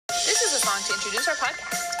song to introduce our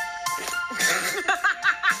podcast.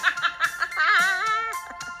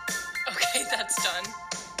 Okay, that's done.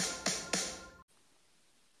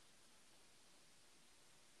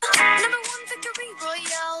 Number 1 victory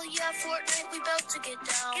royale, yeah, Fortnite, we about to get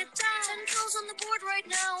down. 10 kills on the board right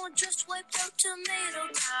now, just wiped out Tomato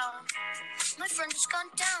Town. My friend has gone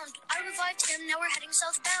down, I revived him, now we're heading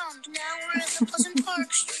southbound. Now we're in the Pleasant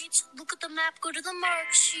Park streets, look at the map, go to the mark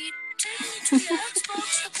sheet. Take me to your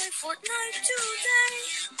Xbox to play Fortnite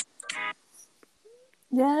today.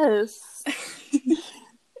 Yes.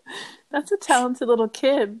 That's a talented little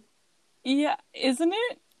kid. Yeah, isn't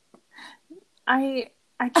it? I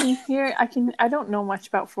don't know much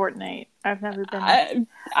about Fortnite. I've never been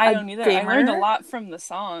I don't either. gamer. I learned a lot from the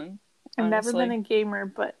song. I've never honestly. been a gamer,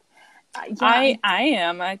 but I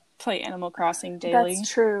am. I play Animal Crossing daily.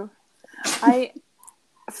 That's true.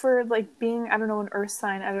 For like being, I don't know, an earth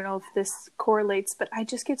sign, I don't know if this correlates, but I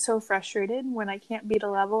just get so frustrated when I can't beat a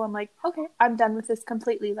level. I'm like, okay, I'm done with this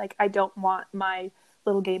completely. Like, I don't want my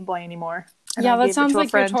little Game Boy anymore. And Yeah, I that gave it sounds to a like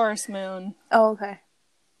your friend. Taurus moon. Oh, okay.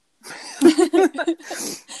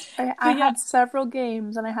 I had several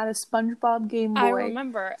games, and I had a SpongeBob Game Boy. I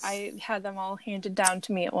remember I had them all handed down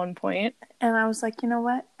to me at one point. And I was like, you know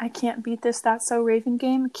what? I can't beat this That's So Raven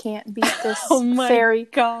game. Can't beat this Oh my fairy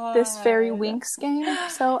God. this Fairy Winx game.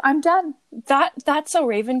 So I'm done. That's a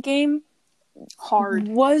Raven game Hard.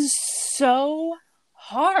 was so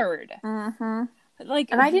hard. Mm-hmm. Like,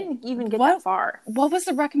 And I didn't even get that far. What was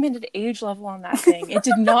the recommended age level on that thing? It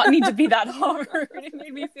did not need to be that hard. It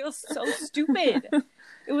made me feel so stupid.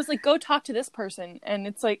 It was like, go talk to this person. And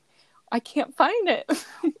it's like, I can't find it.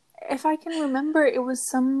 If I can remember, it was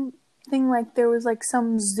something like there was like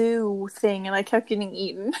some zoo thing and I kept getting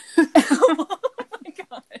eaten. Oh my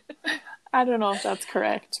God. I don't know if that's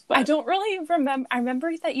correct. But I don't really remember. I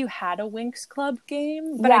remember that you had a Winx Club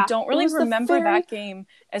game, but Yeah, I don't it really was the remember very- that game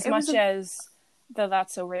as much as the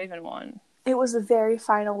That's So Raven one. it was a very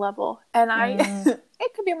final level. And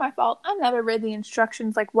it could be my fault. I never read the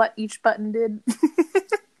instructions, like what each button did.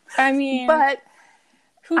 I mean, But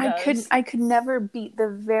who does? I could never beat the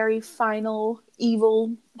very final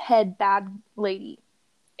evil head bad lady.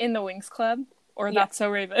 In the Winx Club? Or Yeah. That's So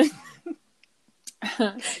Raven?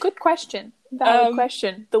 Good question. Valid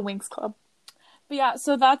question. The Winx Club. But yeah,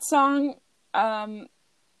 so that song,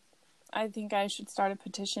 I think I should start a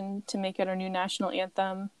petition to make it our new national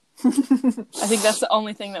anthem. I think that's the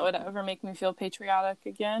only thing that would ever make me feel patriotic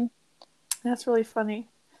again. That's really funny.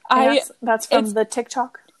 That's from the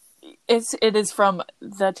TikTok. It is from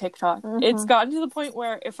the TikTok. Mm-hmm. It's gotten to the point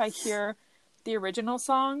where if I hear the original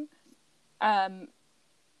song,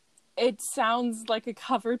 it sounds like a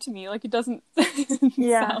cover to me. Like, it doesn't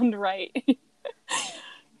sound right.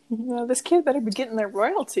 Well, this kid better be getting their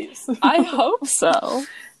royalties. I hope so.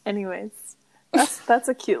 Anyways, that's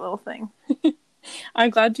a cute little thing. I'm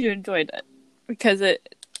glad you enjoyed it because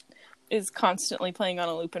it is constantly playing on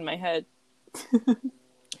a loop in my head.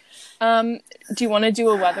 Do you want to do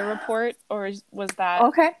a weather report, or was that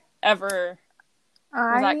Okay. ever?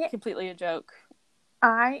 Was that completely a joke?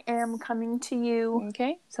 I am coming to you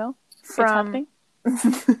Okay, so from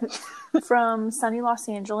from sunny Los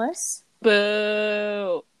Angeles.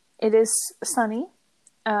 Boo. It is sunny.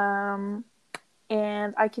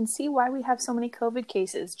 And I can see why we have so many COVID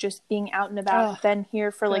cases just being out and about. Ugh, Been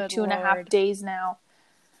here for like good 2.5 Lord. days now.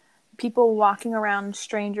 People walking around,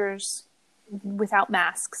 strangers without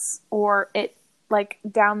masks, or it like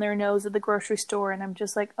down their nose at the grocery store. And I'm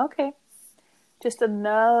just like, okay, just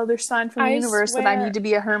another sign from the universe that I need to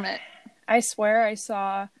be a hermit. I swear I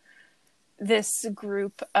saw this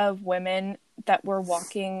group of women that were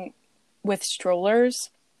walking with strollers.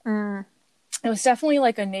 It was definitely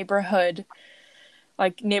like a neighborhood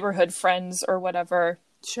friends or whatever,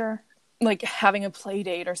 Sure. like having a play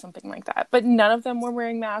date or something like that. But none of them were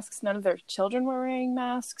wearing masks. None of their children were wearing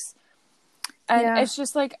masks. And it's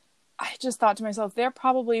just like, I just thought to myself, they're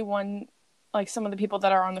probably some of the people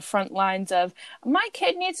that are on the front lines of, my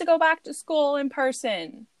kid needs to go back to school in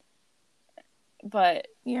person. But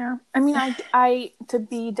Yeah. I mean, I to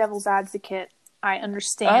be devil's advocate, I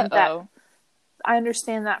understand that. I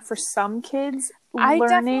understand that for some kids,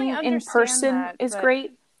 learning in person is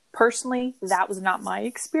great. Personally, that was not my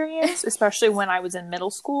experience, especially when I was in middle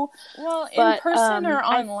school. Well, But, in person or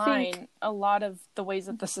I online, think- a lot of the ways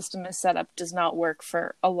that the system is set up does not work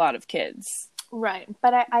for a lot of kids. Right.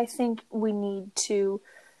 But I think we need to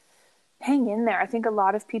hang in there. I think a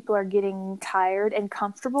lot of people are getting tired and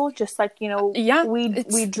comfortable, just like,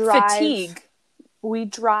 we drive. Fatigue. We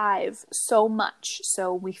drive so much,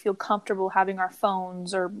 so we feel comfortable having our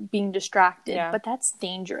phones or being distracted, but that's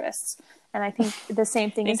dangerous. And I think the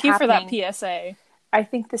same thing Thank is you happening. for that PSA. I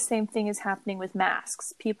think the same thing is happening with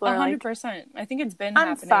masks. People are 100%. I think it's been I'm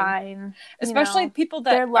happening. Fine. Especially people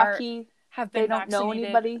that they're lucky. have been they don't know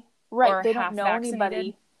anybody. Right. They don't know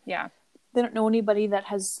anybody. Yeah. They don't know anybody that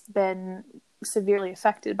has been severely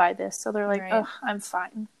affected by this. So they're like, ugh, I'm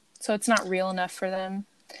fine. So it's not real enough for them.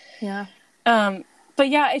 Yeah. But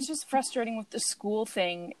yeah, it's just frustrating with the school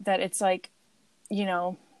thing that it's like, you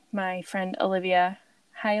know, my friend Olivia.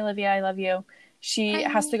 Hi, Olivia. I love you. She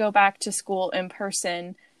has to go back to school in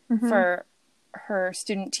person for her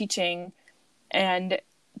student teaching.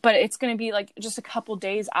 But it's going to be like just a couple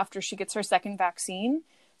days after she gets her second vaccine.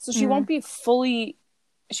 So she won't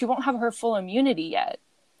have her full immunity yet.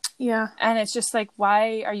 Yeah. And it's just like,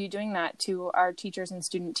 why are you doing that to our teachers and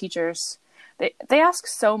student teachers? They ask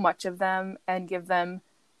so much of them and give them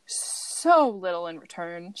so little in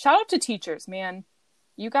return. Shout out to teachers, man.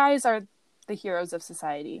 You guys are the heroes of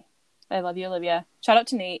society. I love you, Olivia. Shout out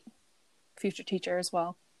to Nate, future teacher as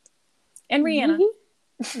well. And Rihanna.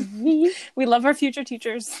 We love our future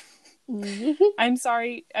teachers. I'm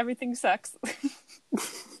sorry, everything sucks.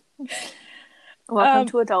 Welcome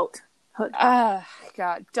to adulthood.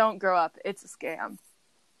 God, don't grow up. It's a scam.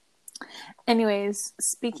 Anyways,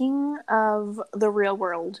 speaking of the real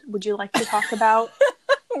world, would you like to talk about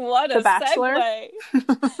what The Bachelor?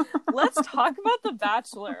 Segue. Let's talk about The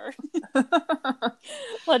Bachelor.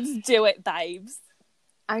 Let's do it, babes.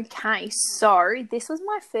 Okay, so this was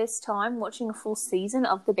my first time watching a full season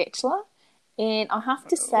of The Bachelor, and I have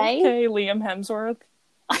to say... Okay, Liam Hemsworth.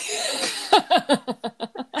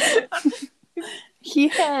 He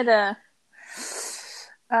had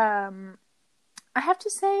I have to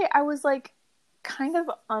say I was like kind of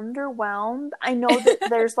underwhelmed. I know that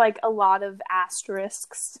there's like a lot of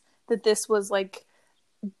asterisks that this was like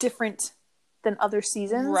different than other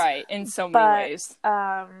seasons. Right, in so many ways.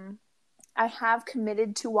 I have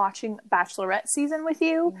committed to watching Bachelorette season with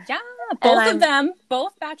you. Yeah, both of them.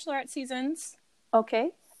 Both Bachelorette seasons.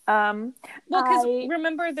 Okay. Well, because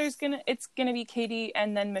remember, it's gonna be Katie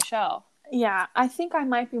and then Michelle. Yeah, I think I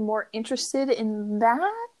might be more interested in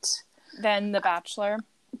that than The Bachelor.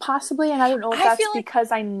 Possibly, and I don't know if that's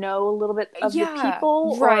because I know a little bit of the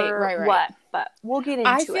people or what, but we'll get into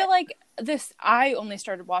it. I feel like I only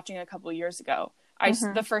started watching a couple of years ago.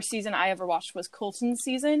 The first season I ever watched was Colton's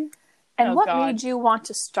season. And what made you want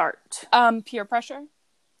to start? Peer pressure.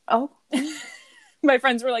 Oh. My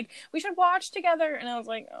friends were like, we should watch together. And I was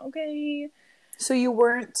like, okay. So you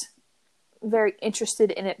weren't very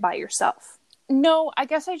interested in it by yourself? No, I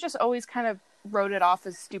guess I just always kind of wrote it off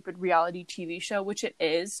as stupid reality TV show, which it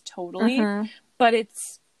is totally. But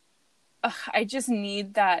it's, I just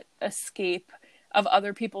need that escape of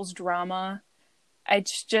other people's drama.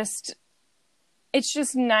 It's just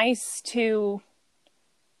nice to,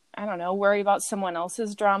 I don't know, worry about someone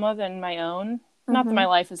else's drama than my own. Not that my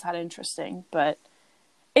life is that interesting, but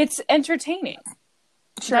it's entertaining.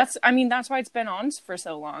 Sure. That's why it's been on for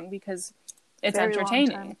so long, because it's very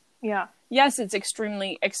entertaining. Yeah. Yes, it's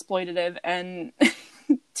extremely exploitative and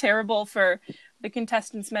terrible for the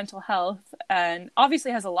contestants' mental health, and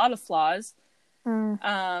obviously has a lot of flaws.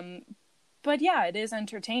 But yeah, it is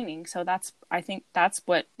entertaining. So I think that's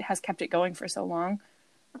what has kept it going for so long.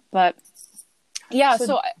 But yeah,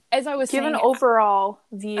 so as I was saying, give an overall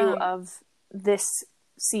view of this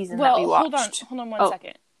season that we watched. Hold on one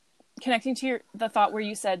second. Connecting to the thought where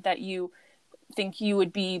you said that you think you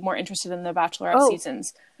would be more interested in the Bachelorette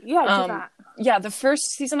seasons. Yeah, I did that. Yeah, the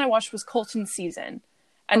first season I watched was Colton's season.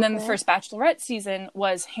 And then the first Bachelorette season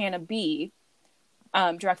was Hannah B.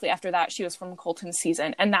 Directly after that, she was from Colton's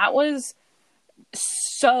season. And that was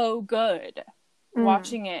so good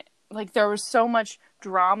watching it. Like, there was so much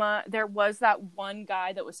drama. There was that one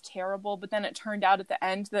guy that was terrible, but then it turned out at the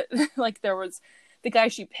end that, like, there was... The guy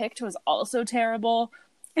she picked was also terrible.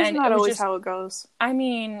 It's not always how it goes. I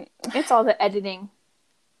mean... It's all the editing.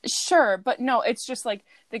 Sure, but no, it's just, like,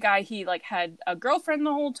 the guy, he, like, had a girlfriend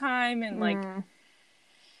the whole time, and, like...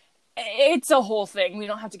 It's a whole thing. We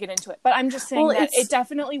don't have to get into it. But I'm just saying that it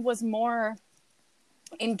definitely was more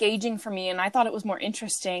engaging for me, and I thought it was more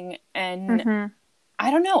interesting, and... I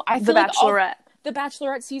don't know. I feel The Bachelorette. The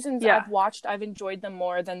Bachelorette seasons I've watched, I've enjoyed them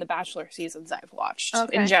more than the Bachelor seasons I've watched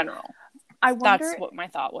in general. That's what my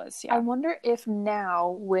thought was. Yeah. I wonder if now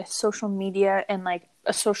with social media and like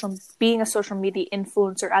being a social media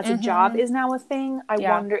influencer as a job is now a thing. I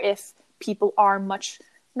wonder if people are much,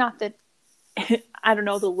 not that, I don't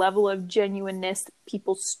know, the level of genuineness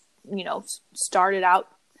people, started out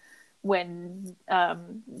when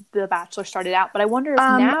The Bachelor started out. But I wonder if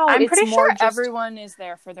now I'm it's pretty more sure everyone is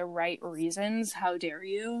there for the right reasons. How dare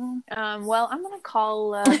you? Well, I'm gonna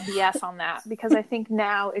call BS on that, because I think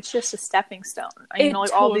now it's just a stepping stone. You know,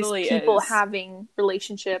 like all these people having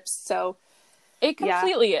relationships. So it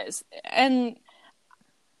completely is. And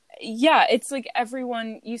yeah, it's like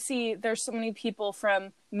everyone, you see, there's so many people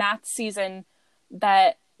from Matt's season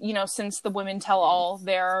that, you know, since the Women Tell All,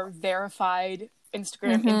 they're verified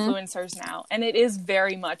Instagram influencers now. And it is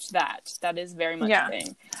very much that. That is very much a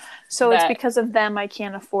thing. So it's because of them I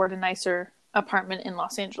can't afford a nicer apartment in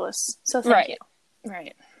Los Angeles. So thank you.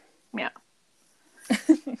 Right. Yeah.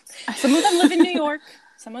 Some of them live in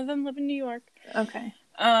New York. Okay.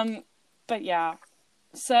 But yeah.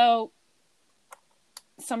 So,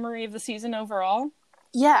 summary of the season overall?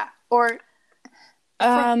 Yeah. Or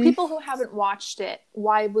for people who haven't watched it,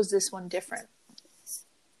 why was this one different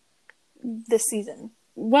this season?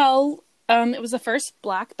 Well, it was the first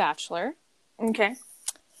Black Bachelor. Okay.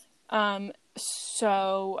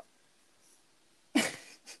 So,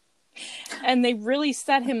 and they really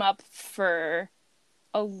set him up for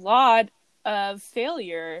a lot of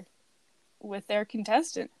failure with their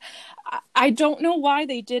contestant. I don't know why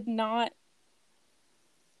they did not,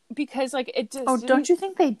 because like it just... Oh, don't you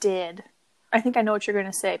think they did? I think I know what you're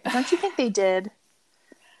going to say, but don't you think they did?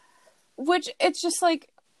 Which, it's just like,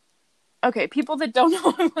 okay, people that don't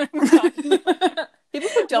know what I'm talking about. People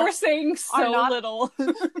who don't... We're saying so little.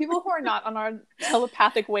 People who are not on our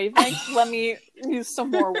telepathic wavelength, let me use some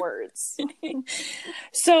more words.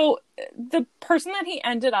 So, the person that he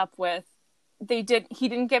ended up with, he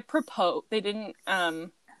didn't get proposed. They didn't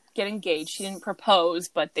get engaged. He didn't propose,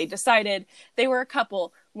 but they decided they were a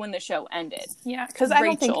couple when the show ended. Yeah, because I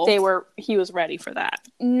don't think he was ready for that.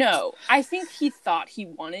 No, I think he thought he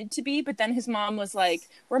wanted to be, but then his mom was like,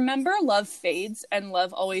 remember, love fades and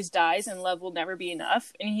love always dies and love will never be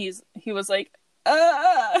enough. And he was like,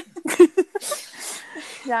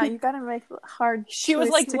 Yeah, you gotta make hard She was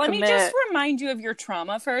like, let me just remind you of your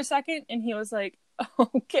trauma for a second. And he was like,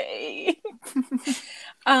 okay.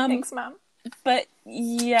 Thanks, Mom. But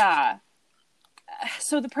yeah,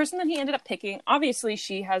 so the person that he ended up picking, obviously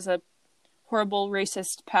she has a horrible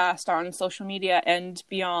racist past on social media and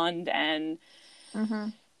beyond, and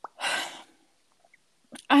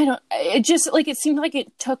it seemed like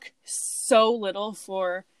it took so little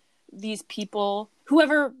for these people,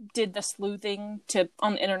 whoever did the sleuthing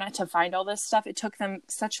on the internet to find all this stuff, it took them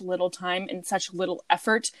such little time and such little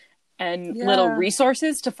effort and little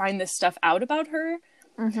resources to find this stuff out about her.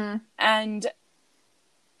 And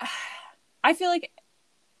I feel like,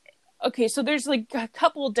 okay, so there's like a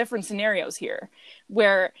couple different scenarios here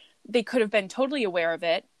where they could have been totally aware of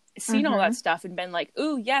it, seen all that stuff, and been like,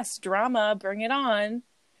 ooh, yes, drama, bring it on,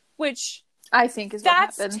 which I think is what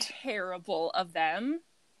happened. That's terrible of them.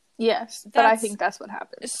 Yes, but I think that's what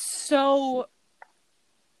happened. So,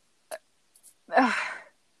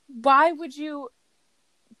 why would you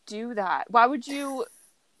do that? Why would you...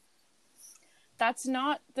 That's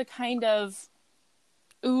not the kind of,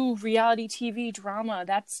 reality TV drama.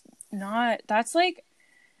 That's like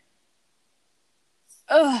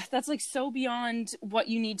so beyond what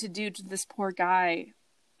you need to do to this poor guy.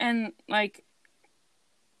 And like,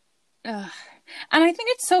 and I think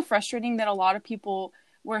it's so frustrating that a lot of people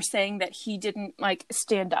were saying that he didn't like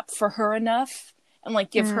stand up for her enough and like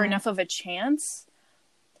give her enough of a chance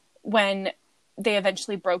when they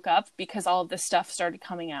eventually broke up because all of this stuff started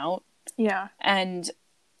coming out. Yeah. And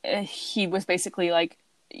he was basically like,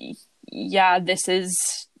 yeah, this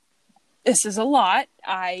is a lot.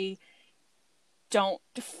 I don't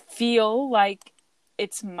feel like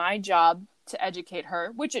it's my job to educate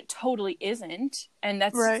her, which it totally isn't. And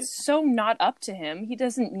that's so not up to him. He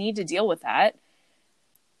doesn't need to deal with that.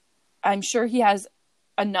 I'm sure he has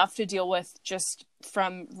enough to deal with just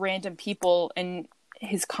from random people and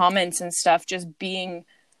his comments and stuff, just being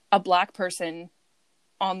a Black person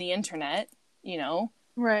on the internet, you know?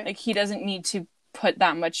 Right. Like, he doesn't need to put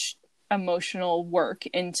that much emotional work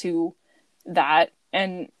into that.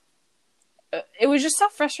 And it was just so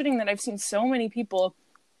frustrating that I've seen so many people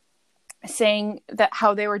saying that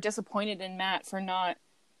how they were disappointed in Matt for not,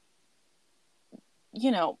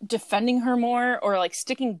 you know, defending her more or like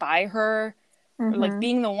sticking by her or like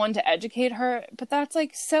being the one to educate her. But that's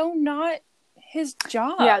like so not his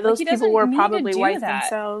job. Yeah, those like, people were probably white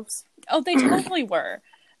themselves. Oh, they totally were.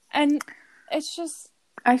 And it's just...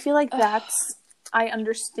 I feel like I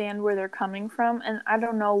understand where they're coming from, and I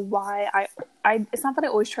don't know why I it's not that I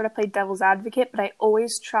always try to play devil's advocate, but I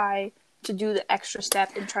always try to do the extra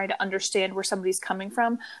step and try to understand where somebody's coming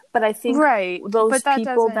from. But I think those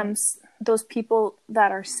people those people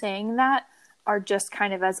that are saying that are just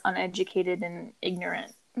kind of as uneducated and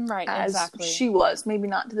ignorant as she was. Maybe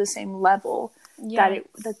not to the same level that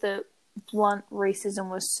the blunt racism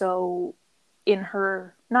was so in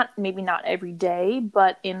her, not every day,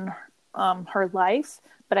 but in her life.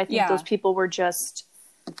 But I think those people were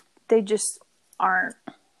they just aren't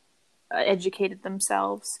educated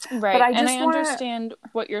themselves. Right. But I understand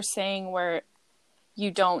what you're saying, where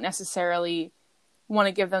you don't necessarily want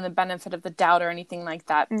to give them the benefit of the doubt or anything like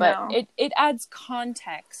that. But it adds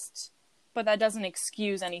context, but that doesn't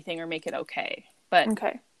excuse anything or make it okay. But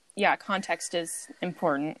yeah, context is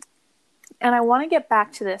important. And I want to get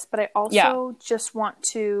back to this, but I also just want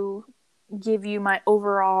to give you my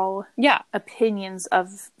overall opinions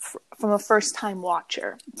from a first-time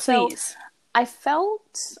watcher. Please. So I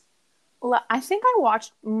think I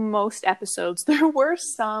watched most episodes. There were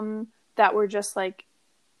some that were just like,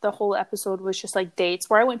 the whole episode was just like dates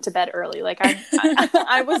where I went to bed early. Like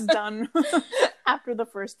I was done after the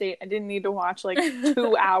first date. I didn't need to watch like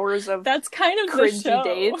 2 hours of that's kind of cringy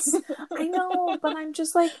dates. I know, but I'm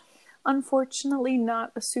just like, unfortunately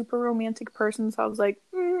not a super romantic person. So I was like,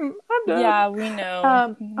 I'm done. Yeah, we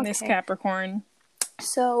know. Miss Capricorn.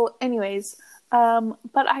 So anyways,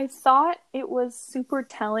 but I thought it was super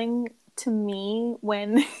telling to me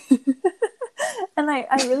when, and I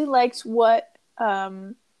really liked what,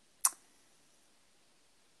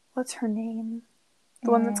 what's her name?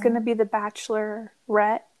 The one that's going to be the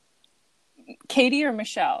Bachelorette? Katie or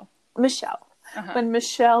Michelle? Michelle. Uh-huh. When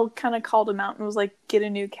Michelle kind of called him out and was like, get a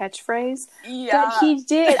new catchphrase. Yeah. That he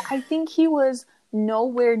did. I think he was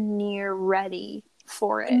nowhere near ready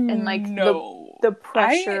for it. And like the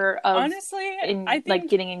pressure of honestly, I think, like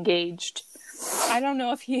getting engaged. I don't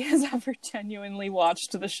know if he has ever genuinely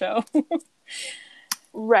watched the show.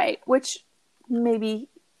 Right. Which maybe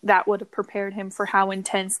that would have prepared him for how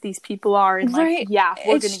intense these people are. And like,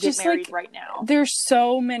 we're going to get married right now. There's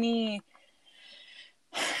so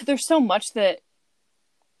much that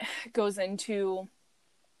goes into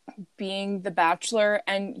being the Bachelor,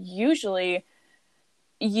 and usually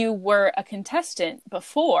you were a contestant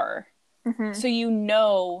before. Mm-hmm. So you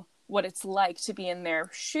know what it's like to be in their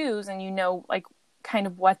shoes, and you know like kind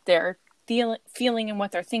of what they're feeling and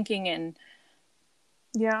what they're thinking, and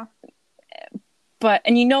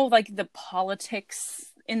and you know like the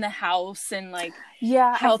politics in the house, and like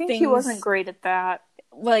how I think he wasn't great at that,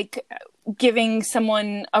 like giving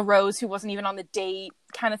someone a rose who wasn't even on the date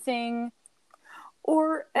kind of thing.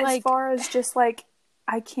 Or as far as just like,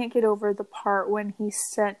 I can't get over the part when he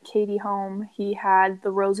sent Katie home. He had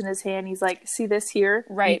the rose in his hand. He's like, "See this here?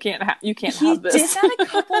 Right? You can't have this." He did that a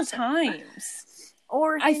couple times.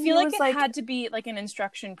 Or I feel like it had to be like an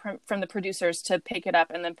instruction from the producers to pick it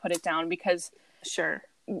up and then put it down, because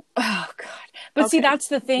oh god. But see, that's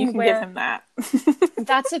the thing, you can give him that.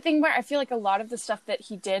 That's the thing where I feel like a lot of the stuff that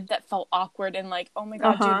he did that felt awkward and like, oh my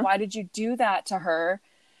god, dude, why did you do that to her?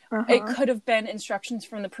 It could have been instructions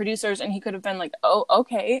from the producers, and he could have been like, "Oh,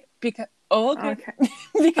 okay," because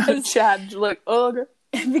because Chad, look,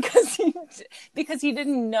 because he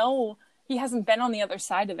didn't know, he hasn't been on the other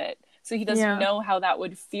side of it, so he doesn't know how that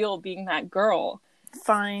would feel being that girl.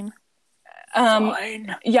 Fine.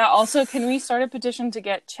 Yeah. Also, can we start a petition to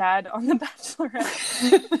get Chad on the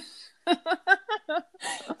Bachelorette?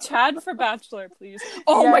 Chad for Bachelor, please.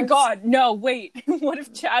 Oh my god, no, wait. What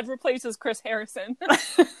if Chad replaces Chris Harrison?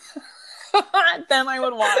 Then I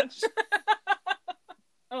would watch.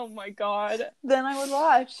 Oh my god. Then I would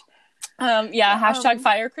watch. Hashtag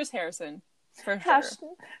fire Chris Harrison. For sure.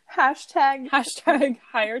 Hashtag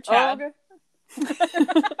hire Chad.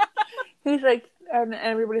 He's like, and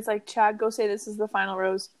everybody's like, Chad, go say this is the final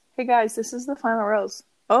rose. Hey guys, this is the final rose.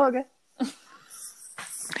 Oh, okay.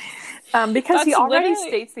 Because he already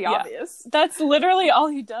states the obvious. That's literally all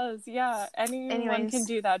he does. Yeah, anyone can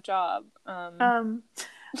do that job.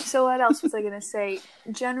 So what else was I going to say?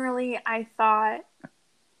 Generally, I thought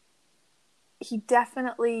he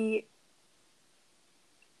definitely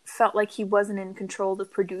felt like he wasn't in control. The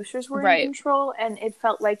producers were in control, and it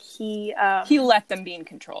felt like he let them be in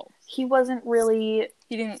control. He wasn't really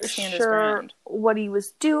he didn't stand his sure ground. What he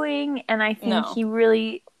was doing, and I think he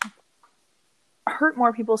really hurt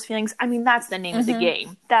more people's feelings. I mean, that's the name of the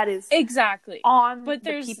game. That is exactly on the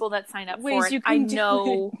people that sign up for it. You can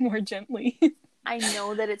do it more gently. I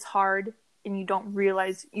know that it's hard, and you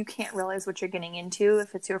can't realize what you're getting into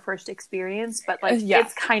if it's your first experience. But like,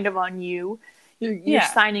 it's kind of on you. You're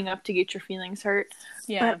signing up to get your feelings hurt.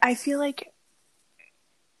 Yeah, but I feel like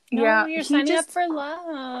you're signing up for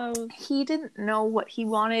love. He didn't know what he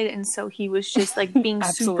wanted, and so he was just like being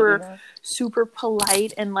super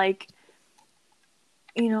polite and like.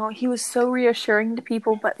 you know, he was so reassuring to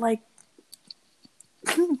people, but like,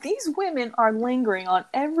 these women are lingering on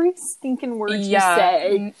every stinking word you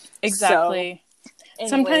say. Exactly. So,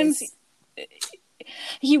 sometimes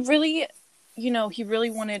he really, you know, he really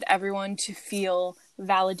wanted everyone to feel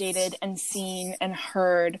validated and seen and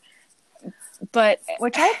heard. But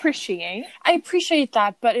which I appreciate. I appreciate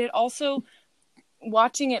that, but it also,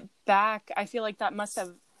 watching it back, I feel like that must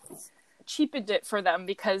have cheapened it for them,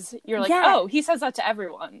 because you're like, oh, he says that to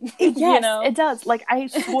everyone. Yes, you know? It does. Like, I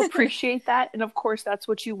so appreciate that, and of course that's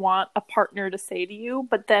what you want a partner to say to you,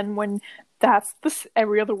 but then when that's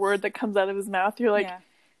every other word that comes out of his mouth, you're like,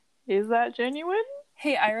 is that genuine?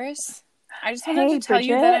 Hey, Iris, I just wanted to tell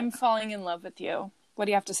you that I'm falling in love with you. What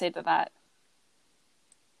do you have to say to that?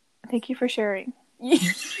 Thank you for sharing.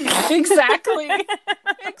 Exactly.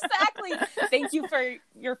 Exactly. Thank you for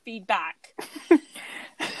your feedback.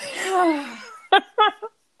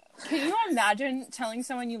 Can you imagine telling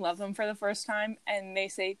someone you love them for the first time and they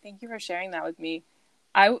say, thank you for sharing that with me?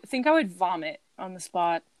 I think I would vomit on the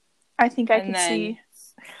spot. I think I can see.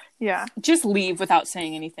 Yeah. Just leave without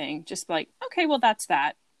saying anything. Just like, okay, well, that's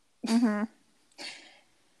that. Mm-hmm.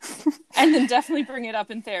 And then definitely bring it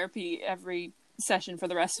up in therapy every session for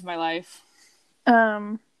the rest of my life.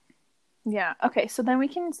 Yeah. Okay. So then we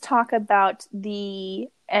can talk about the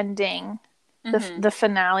ending, the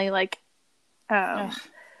finale. Like,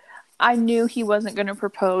 I knew he wasn't going to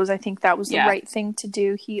propose. I think that was the right thing to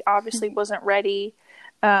do. He obviously wasn't ready.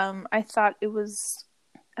 I thought it was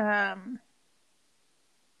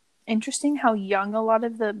interesting how young a lot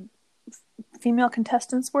of the female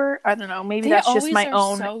contestants were. I don't know. Maybe that's just my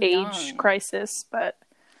own age crisis, but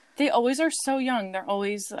they always are so young. They're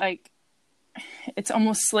always like, it's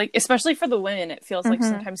almost like, especially for the women, it feels like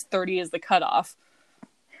sometimes 30 is the cutoff,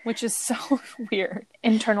 which is so weird.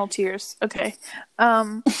 Internal tears. Okay.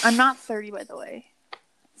 I'm not 30, by the way,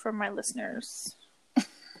 for my listeners.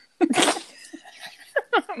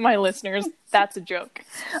 My listeners, that's a joke.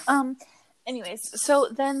 Anyways, so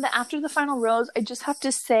then after the final rose, I just have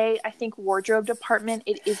to say, I think wardrobe department,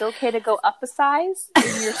 it is okay to go up a size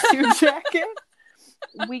in your suit jacket.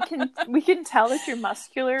 We can tell that you're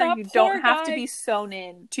muscular. You don't have to be sewn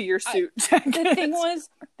in to your suit jacket. The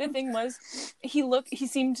thing was, he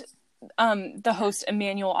seemed, the host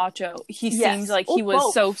Emmanuel Acho, he seemed like he was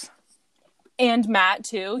both. So, and Matt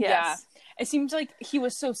too. Yes. Yeah. It seemed like he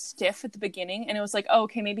was so stiff at the beginning, and it was like, oh,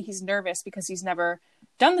 okay, maybe he's nervous because he's never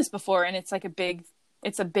done this before, and it's like a big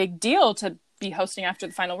deal to be hosting after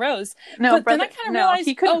the final rose. No, but then I kind of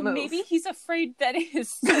realized, maybe he's afraid that his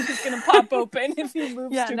suit is going to pop open if he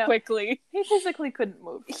moves too quickly. He physically couldn't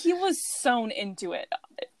move. He was sewn into it.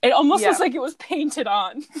 It almost was like it was painted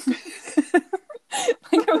on.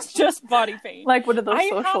 Like it was just body paint. Like one of those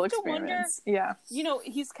social experiments. Wonder, you know,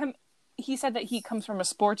 he said that he comes from a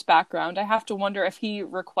sports background. I have to wonder if he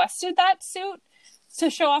requested that suit to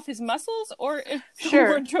show off his muscles, or if the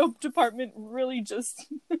wardrobe department really just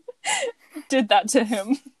did that to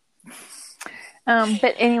him.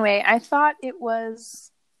 But anyway, I thought it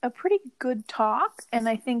was a pretty good talk, and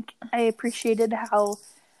I think I appreciated how,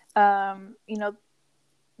 you know,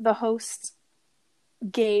 the host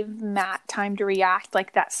gave Matt time to react.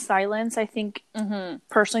 Like that silence, I think,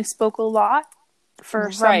 personally spoke a lot for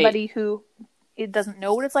somebody who it doesn't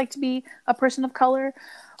know what it's like to be a person of color.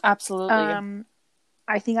 Absolutely.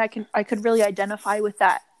 I think I could really identify with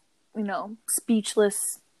that, you know,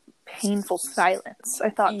 speechless, painful silence. I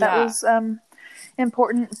thought that was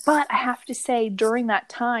important. But I have to say, during that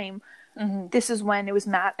time, this is when it was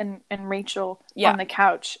Matt and Rachel on the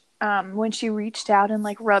couch. When she reached out and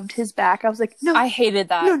like rubbed his back, I was like, no. I hated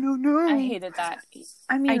that. No. I hated that.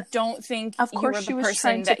 I mean, I don't think of course she was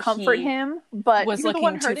trying to comfort him, but was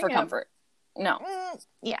looking to for comfort. No.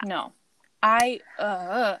 No. And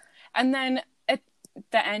then at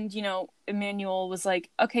the end, you know, Emmanuel was like,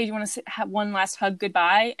 okay, do you want to have one last hug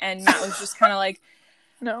goodbye? And Matt was just kind of like,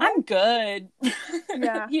 no, I'm good.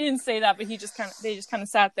 Yeah. He didn't say that, but they just kind of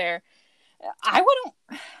sat there.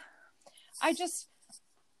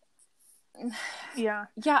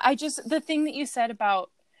 The thing that you said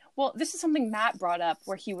about, well, this is something Matt brought up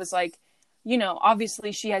where he was like, you know,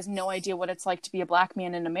 obviously she has no idea what it's like to be a black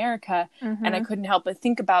man in America. And I couldn't help but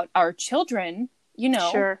think about our children, you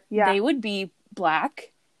know, they would be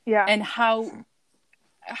black. Yeah. And how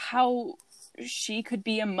she could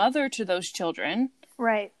be a mother to those children.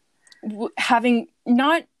 Right. Having,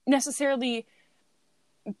 not necessarily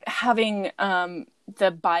having, the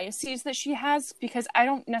biases that she has, because I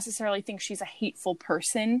don't necessarily think she's a hateful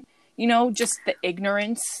person, you know, just the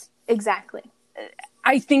ignorance. Exactly.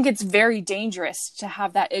 I think it's very dangerous to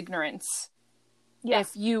have that ignorance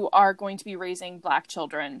if you are going to be raising Black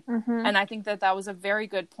children. Mm-hmm. And I think that was a very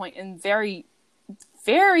good point and very,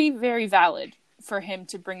 very, very valid for him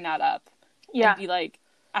to bring that up. And be like,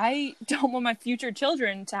 I don't want my future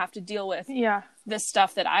children to have to deal with this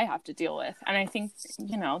stuff that I have to deal with. And I think,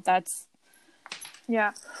 that's...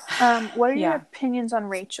 Yeah. What are your opinions on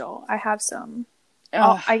Rachel? I have some.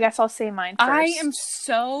 I guess I'll say mine first. I am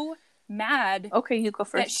so mad. Okay, you go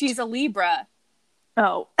first. That she's a Libra.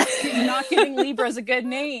 Oh. Not giving Libras a good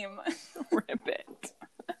name. Rip it.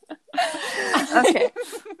 Okay.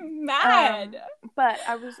 Mad. But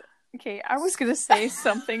I was going to say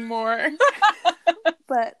something more.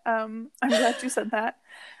 But I'm glad you said that.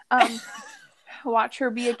 Watch her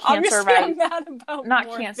be a Cancer rising. Not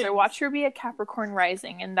Cancer. Things. Watch her be a Capricorn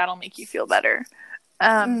rising, and that'll make you feel better.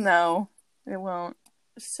 No, it won't.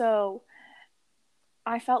 So,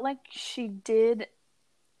 I felt like she did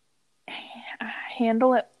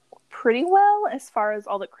handle it pretty well as far as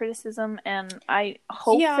all the criticism, and I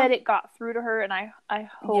hope that it got through to her, and I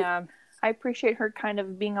hope I appreciate her kind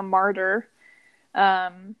of being a martyr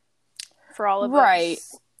for all of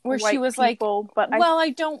us. Where she was people, like, I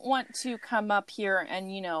don't want to come up here and,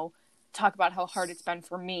 talk about how hard it's been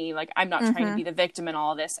for me. Like, I'm not trying to be the victim in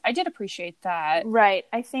all of this. I did appreciate that. Right.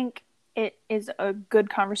 I think it is a good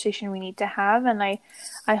conversation we need to have. And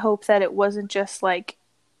I hope that it wasn't just like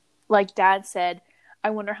Dad said, I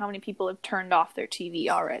wonder how many people have turned off their TV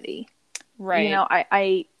already. Right.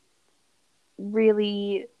 I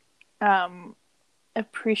really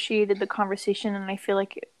appreciated the conversation. And I feel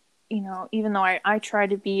like, even though I try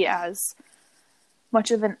to be as much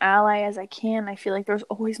of an ally as I can, I feel like there's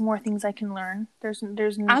always more things I can learn. There's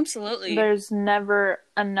absolutely. There's never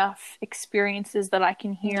enough experiences that I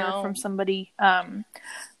can hear from somebody.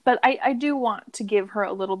 But I do want to give her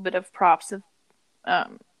a little bit of props of, I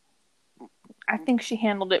think she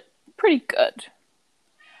handled it pretty good.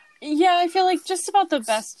 Yeah, I feel like just about the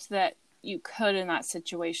best that you could in that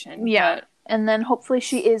situation. Yeah. But... And then hopefully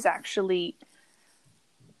she is actually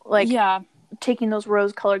taking those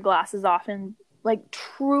rose-colored glasses off and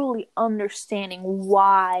truly understanding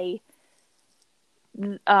why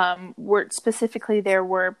there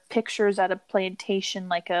were pictures at a plantation,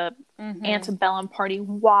 like a antebellum party,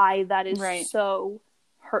 why that is so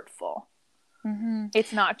hurtful.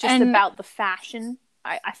 It's not just about the fashion.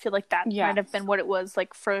 I feel like that might have been what it was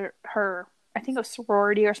like for her. I think it was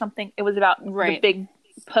sorority or something. It was about the big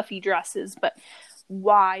puffy dresses, but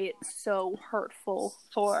why it's so hurtful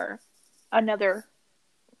for another,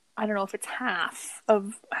 I don't know if it's half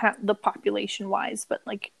of the population wise, but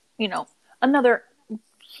another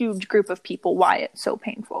huge group of people, why it's so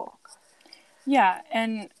painful. Yeah.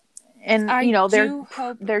 And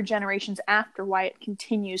their generations after, why it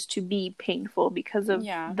continues to be painful because of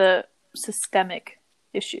the systemic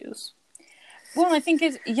issues. Well, I think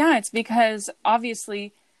it's because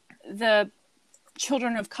obviously the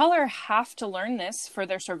children of color have to learn this for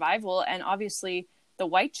their survival, and obviously the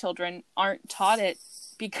white children aren't taught it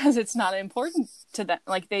because it's not important to them.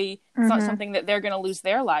 It's not something that they're going to lose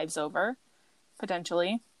their lives over,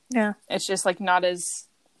 potentially. Yeah. It's just not as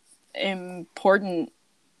important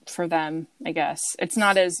for them, I guess. It's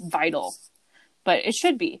not as vital, but it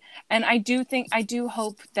should be. And I do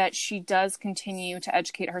hope that she does continue to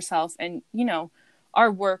educate herself, and,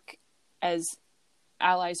 our work as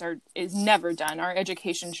allies is never done. Our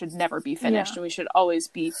education should never be finished, and we should always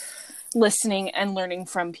be listening and learning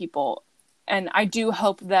from people. And I do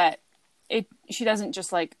hope that she doesn't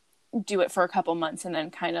just do it for a couple months and then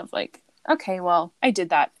kind of okay, well, I did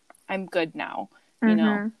that, I'm good now.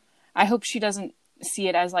 I hope she doesn't see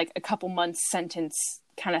it as a couple months sentence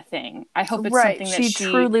kind of thing. I hope it's something that she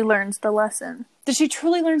truly learns the lesson. That she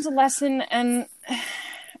truly learns the lesson. And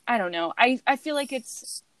I don't know. I feel like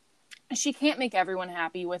she can't make everyone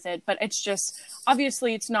happy with it, but it's just,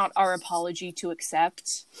 obviously it's not our apology to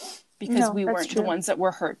accept because we weren't the ones that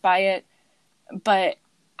were hurt by it. But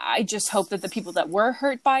I just hope that the people that were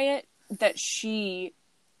hurt by it, that she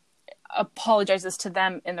apologizes to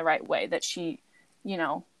them in the right way, that she,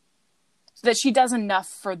 that she does enough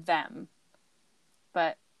for them.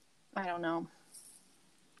 But I don't know.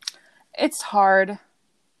 It's hard.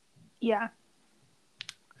 Yeah.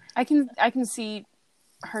 I can see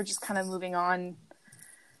her just kind of moving on.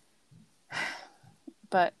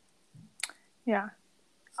 But yeah.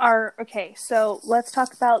 Okay, so let's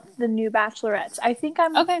talk about the new Bachelorettes. I think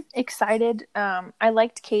I'm excited. I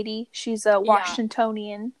liked Katie. She's a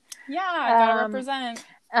Washingtonian. Yeah, gotta represent.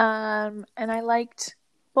 And I liked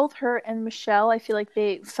both her and Michelle. I feel like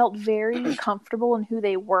they felt very comfortable in who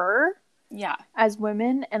they were. Yeah. As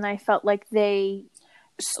women, and I felt like they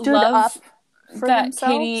stood up that themselves.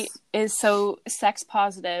 Katie is so sex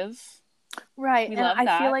positive. Right. And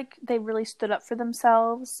I feel like they really stood up for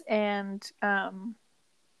themselves. And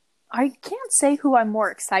I can't say who I'm more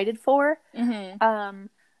excited for. Mm-hmm.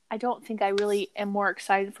 I don't think I really am more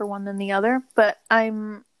excited for one than the other. But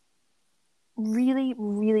I'm really,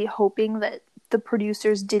 really hoping that the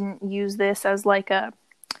producers didn't use this as like a,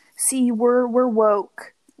 see, we're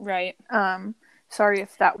woke. Right. Sorry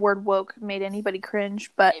if that word woke made anybody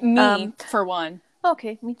cringe, but me for one.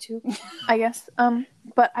 Okay, me too, I guess.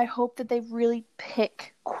 But I hope that they really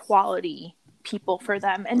pick quality people for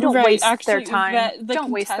them and don't waste their time.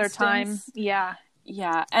 Don't waste their time. Yeah.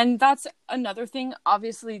 Yeah. And that's another thing.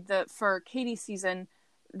 Obviously, for Katie's season,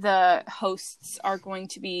 the hosts are going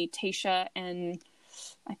to be Tayshia and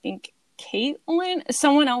I think Caitlin,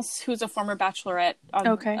 someone else who's a former Bachelorette on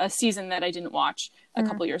a season that I didn't watch a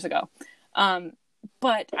couple years ago.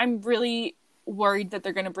 But I'm really worried that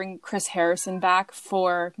they're going to bring Chris Harrison back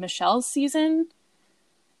for Michelle's season.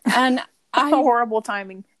 And horrible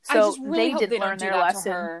timing. So really they didn't learn their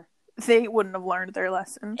lesson. They wouldn't have learned their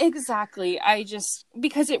lesson. Exactly.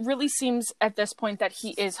 Because it really seems at this point that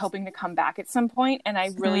he is hoping to come back at some point. And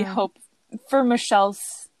I really hope for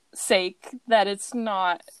Michelle's sake that it's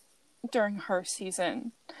not during her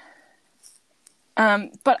season.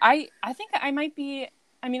 But I think I might be,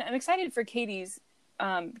 I'm excited for Katie's,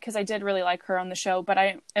 because I did really like her on the show, but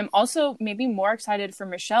I am also maybe more excited for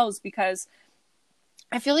Michelle's because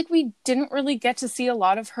I feel like we didn't really get to see a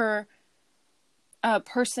lot of her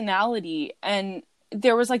personality. And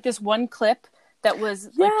there was like this one clip that was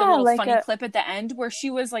like the little funny clip at the end where she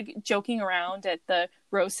was like joking around at the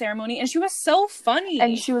rose ceremony and she was so funny.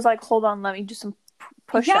 And she was like, hold on, let me do some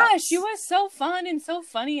push-ups. Yeah, she was so fun and so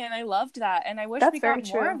funny and I loved that. And I wish we got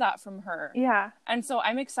more of that from her. Yeah. And so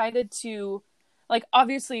I'm excited to, like,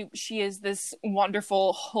 obviously she is this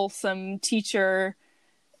wonderful, wholesome teacher,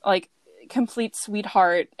 like complete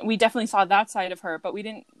sweetheart. We definitely saw that side of her, but we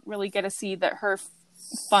didn't really get to see her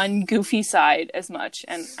fun, goofy side as much.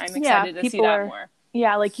 And I'm excited to see that more.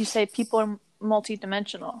 Yeah, like you say, people are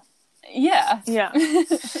multidimensional. Yeah. Yeah.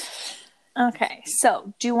 Okay,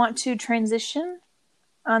 so do you want to transition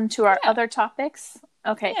onto our other topics?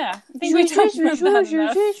 Okay. Yeah. I think we talked about that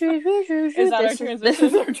enough. Is that our transition? This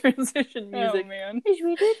is our transition music. Oh, man.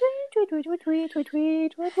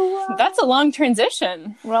 That's a long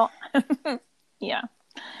transition. Well, yeah.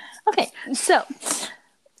 Okay, so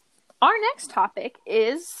our next topic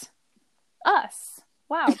is us.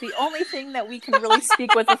 Wow, the only thing that we can really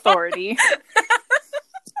speak with authority.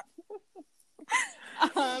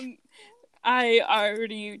 I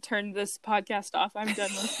already turned this podcast off. I'm done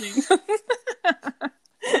listening.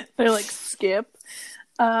 They're like, skip.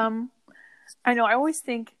 I know, I always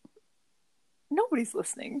think nobody's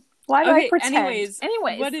listening. Why do I pretend? Anyways,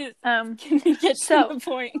 what is, can we get to the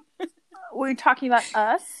point? We're talking about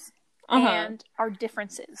us and our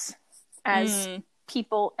differences as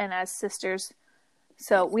people and as sisters.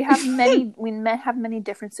 So we have many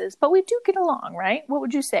differences, but we do get along, right? What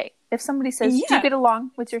would you say? If somebody says, do you get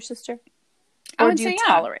along with your sister? Or do you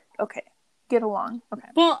tolerate? Okay. Get along. Okay.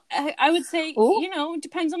 Well, I would say, it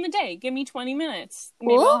depends on the day. Give me 20 minutes.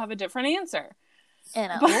 Maybe I'll have a different answer.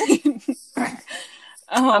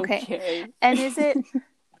 Okay. And is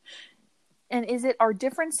it our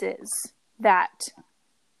differences that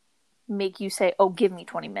make you say, oh, give me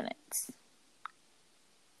 20 minutes?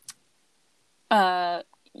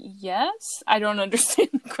 Yes. I don't understand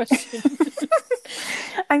the question.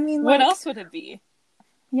 I mean, what else would it be?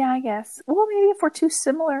 Yeah, I guess. Well, maybe if we're too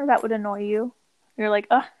similar, that would annoy you. You're like,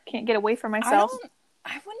 ugh, can't get away from myself.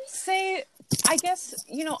 I wouldn't say, I guess,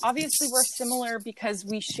 obviously we're similar because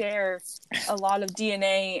we share a lot of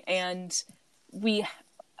DNA and we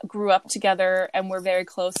grew up together and we're very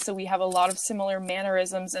close. So we have a lot of similar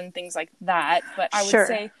mannerisms and things like that. But I would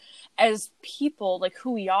say as people, like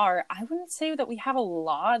who we are, I wouldn't say that we have a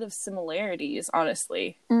lot of similarities,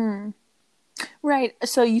 honestly. Right.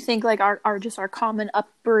 So you think like our common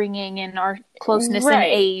upbringing and our closeness in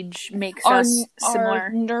age makes us similar. Our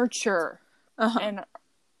nurture and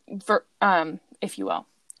if you will.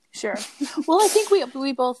 Sure. Well, I think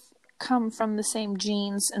we both come from the same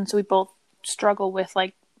genes, and so we both struggle with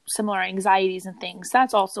like similar anxieties and things.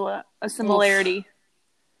 That's also a similarity. Oof.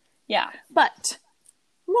 Yeah. But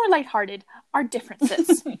more lighthearted, our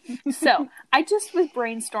differences. So I just was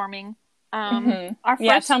brainstorming. Our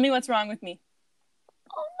first... tell me what's wrong with me.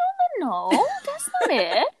 Oh, no, that's not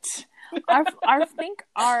it.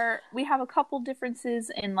 We have a couple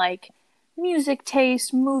differences in like music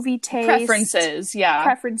taste, movie taste, preferences,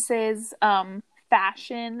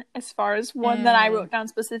 fashion, as far as one that I wrote down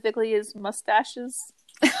specifically is mustaches.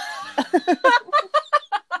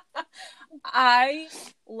 I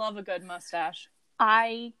love a good mustache.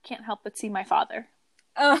 I can't help but see my father.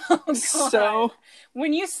 Oh, God. So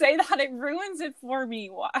when you say that, it ruins it for me.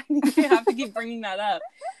 Why do you have to keep bringing that up?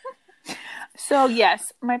 So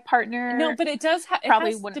yes, my partner. No, but it does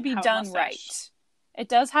probably has to be done right. It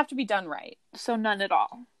does have to be done right. So none at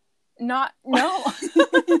all. No.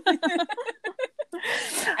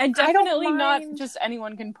 And definitely not just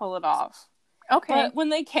anyone can pull it off. Okay. But when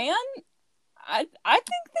they can, I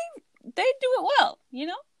think they do it well, you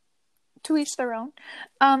know? To each their own.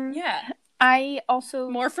 Yeah. I also...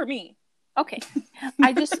 More for me. Okay.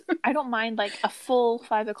 I don't mind like a full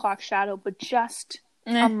 5 o'clock shadow, but just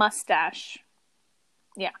a mustache.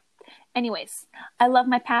 Yeah. Anyways, I love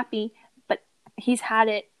my pappy, but he's had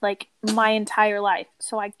it like my entire life.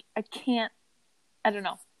 So I can't, I don't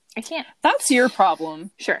know. I can't. That's your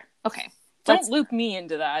problem. Sure. Okay. Don't loop me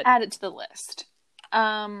into that. Add it to the list.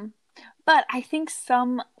 But I think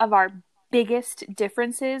some of our biggest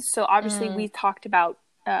differences, so obviously we talked about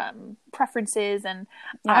preferences, and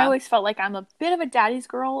I always felt like I'm a bit of a daddy's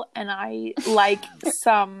girl, and I like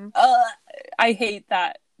some... I hate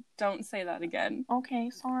that. Don't say that again. Okay,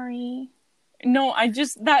 sorry. No,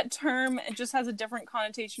 that term, it just has a different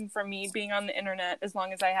connotation from me being on the internet as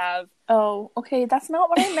long as I have. Oh, okay, that's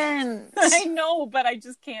not what I meant. I know, but I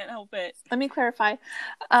just can't help it. Let me clarify.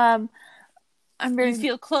 You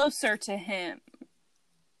feel closer to him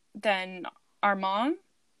than our mom?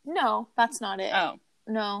 No, that's not it. Oh.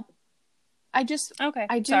 No. Okay.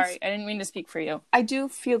 Sorry, I didn't mean to speak for you. I do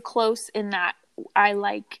feel close in that I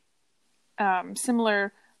like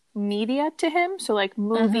similar media to him, so like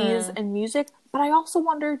movies and music, but I also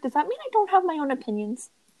wonder, does that mean I don't have my own opinions?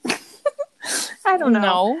 I don't know.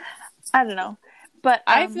 No. I don't know. But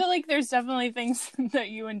I feel like there's definitely things that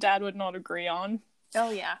you and Dad would not agree on. Oh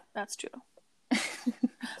yeah, that's true.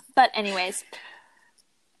 But anyways,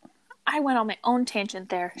 I went on my own tangent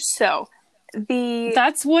there. So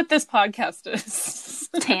that's what this podcast is.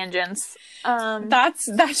 Tangents. That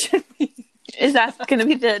should be. Is that going to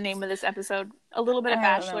be the name of this episode? A little bit of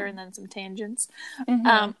Bachelor and then some tangents.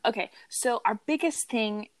 Mm-hmm. Okay, so our biggest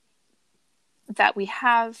thing that we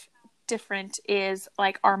have different is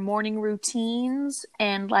like our morning routines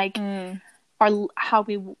and like how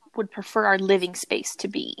we would prefer our living space to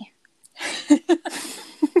be.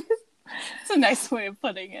 It's a nice way of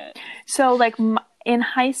putting it. So like in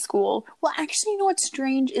high school, well, actually, you know what's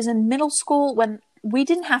strange is in middle school when we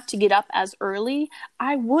didn't have to get up as early,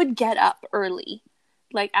 I would get up early.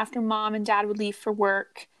 Like after Mom and Dad would leave for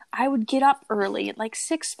work, I would get up early at like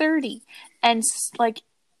 6:30 and like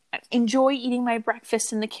enjoy eating my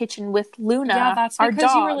breakfast in the kitchen with Luna, yeah, that's our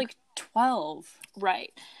because dog. You were like 12.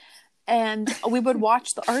 Right. And we would watch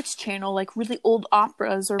the Arts Channel, like really old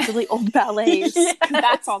operas or really old ballets. Yes.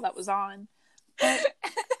 That's all that was on. But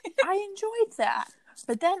I enjoyed that.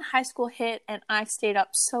 But then high school hit and I stayed up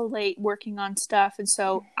so late working on stuff. And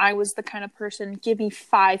so I was the kind of person, give me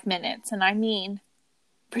 5 minutes. And I mean,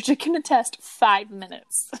 Bridget can attest, 5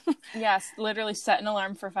 minutes. Yes, literally set an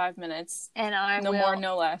alarm for 5 minutes. And I no more,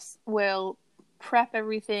 no less. Will prep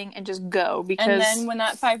everything and just go. Because... And then when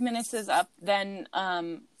that 5 minutes is up, then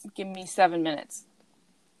give me 7 minutes.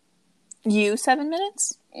 You 7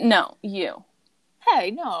 minutes? No, you. Hey,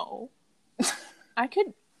 no.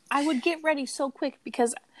 I would get ready so quick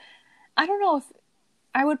because I don't know if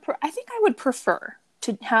I would. I think I would prefer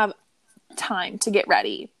to have time to get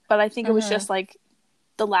ready, but I think it was just like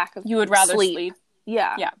the lack of. You would rather sleep.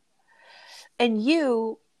 Yeah. Yeah. And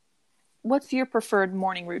what's your preferred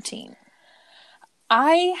morning routine?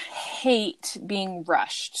 I hate being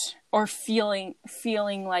rushed or feeling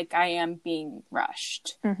like I am being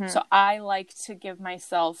rushed. Mm-hmm. So I like to give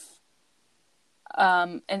myself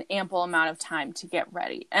an ample amount of time to get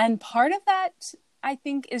ready. And part of that, I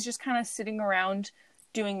think, is just kind of sitting around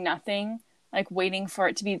doing nothing, like waiting for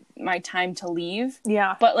it to be my time to leave.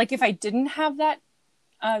 Yeah. But like if I didn't have that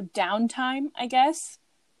downtime, I guess,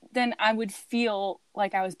 then I would feel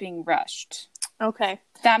like I was being rushed. Okay.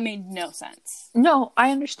 That made no sense. No,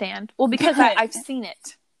 I understand. Well, because I've seen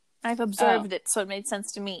it. I've observed it, so it made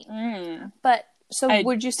sense to me. But, so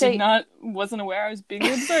would you say... wasn't aware I was being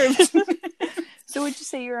observed. So would you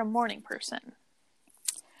say you're a morning person?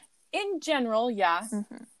 In general, yeah.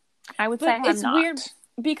 Mm-hmm. I would say I'm not. Weird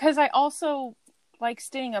because I also like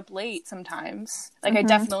staying up late sometimes. Like I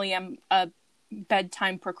definitely am a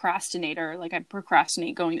bedtime procrastinator. Like I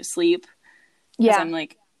procrastinate going to sleep. Yeah. I'm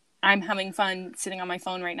like, I'm having fun sitting on my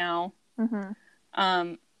phone right now.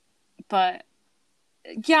 Mm-hmm. But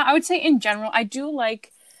yeah, I would say in general, I do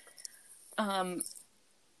like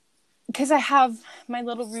because I have my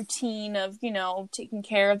little routine of, you know, taking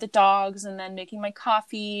care of the dogs and then making my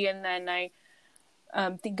coffee, and then I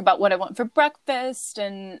think about what I want for breakfast,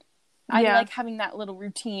 and I like having that little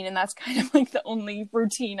routine, and that's kind of like the only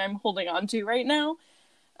routine I'm holding on to right now.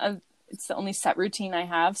 It's the only set routine I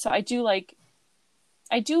have. So I do like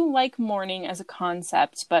morning as a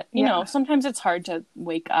concept, but you know, sometimes it's hard to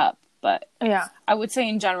wake up, but I would say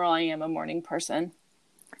in general, I am a morning person.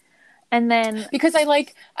 And then because I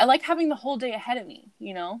like having the whole day ahead of me,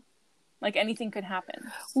 you know, like anything could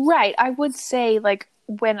happen. Right. I would say like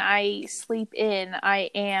when I sleep in, I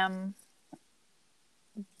am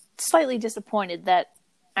slightly disappointed that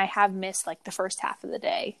I have missed like the first half of the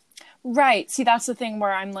day. Right. See, that's the thing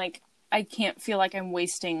where I'm like, I can't feel like I'm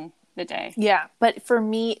wasting the day. Yeah. But for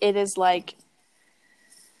me, it is like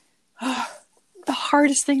the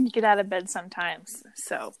hardest thing to get out of bed sometimes.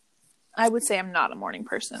 So I would say I'm not a morning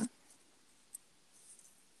person.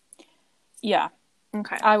 Yeah.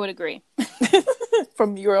 Okay. I would agree.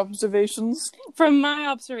 From your observations? From my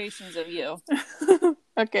observations of you.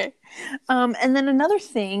 Okay. And then another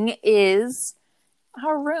thing is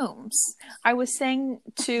our rooms. I was saying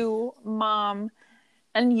to Mom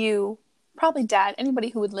and you, probably Dad, anybody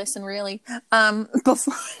who would listen really,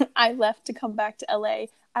 before I left to come back to LA,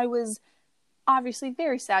 I was obviously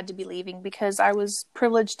very sad to be leaving because I was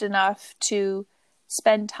privileged enough to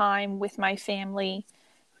spend time with my family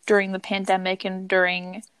during the pandemic and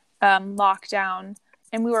during lockdown,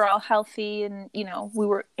 and we were all healthy, and you know, we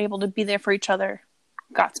were able to be there for each other,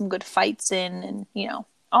 got some good fights in, and you know,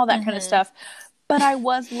 all that kind of stuff. But I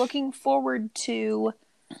was looking forward to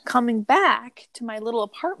coming back to my little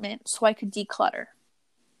apartment so I could declutter,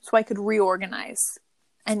 so I could reorganize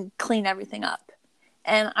and clean everything up.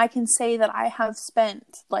 And I can say that I have spent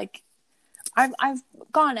like I've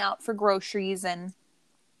gone out for groceries and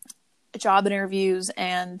job interviews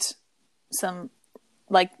and some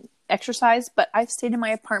like exercise, but I've stayed in my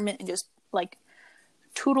apartment and just like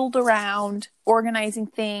tootled around organizing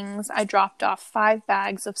things. I dropped off 5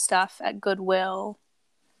 bags of stuff at Goodwill,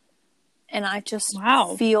 and I just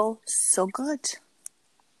feel so good.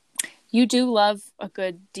 You do love a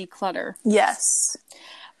good declutter. Yes.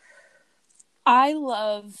 I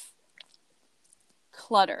love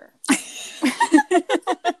clutter.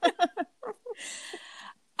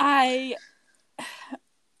 I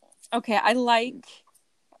like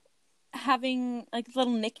having like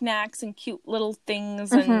little knickknacks and cute little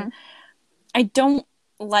things, and I don't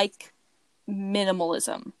like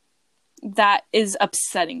minimalism. That is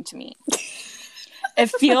upsetting to me. It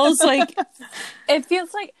feels like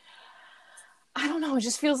I don't know, it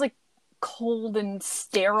just feels like cold and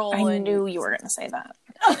sterile. I knew you were going to say that.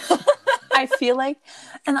 I feel like,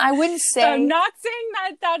 and I wouldn't say... I'm not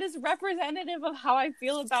saying that is representative of how I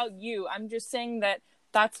feel about you. I'm just saying that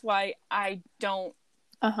that's why I don't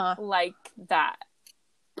like that.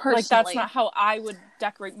 Personally. Like, that's not how I would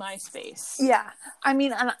decorate my space. Yeah. I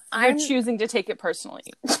mean, I'm choosing to take it personally.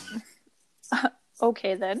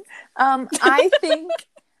 Okay, then. I think...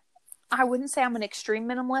 I wouldn't say I'm an extreme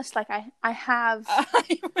minimalist. Like I have...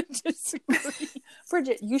 I would disagree.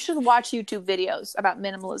 Bridget, you should watch YouTube videos about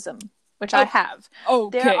minimalism, which I have.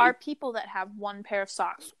 Okay. There are people that have 1 pair of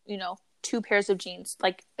socks, you know, 2 pairs of jeans,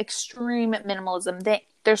 like extreme minimalism.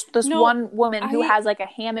 There's this one woman who has like a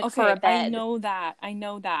hammock for a bed. I know that.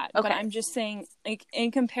 Okay. But I'm just saying, like,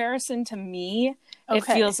 in comparison to me, it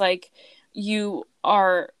feels like you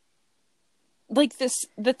are... like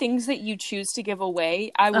the things that you choose to give away,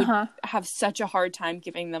 I would have such a hard time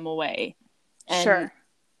giving them away. And sure.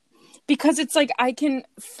 Because it's like I can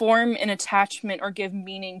form an attachment or give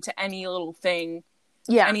meaning to any little thing.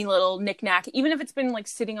 Yeah. Any little knickknack. Even if it's been like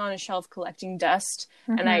sitting on a shelf collecting dust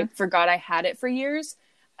and I forgot I had it for years.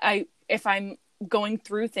 If I'm going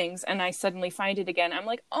through things and I suddenly find it again, I'm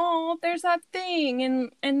like, oh, there's that thing.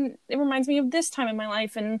 And it reminds me of this time in my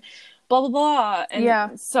life and blah, blah, blah.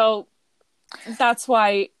 And so... that's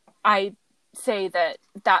why I say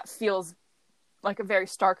that feels like a very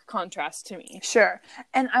stark contrast to me. Sure.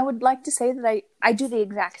 And I would like to say that I do the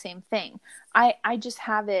exact same thing. I just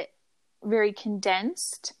have it very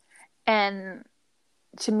condensed, and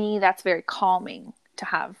to me that's very calming to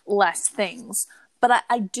have less things. But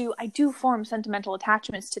I do form sentimental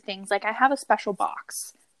attachments to things. Like I have a special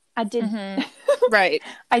box. I did right.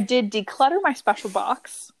 I did declutter my special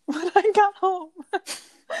box when I got home.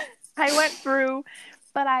 I went through,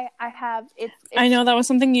 but I have it's I know that was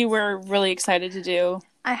something you were really excited to do.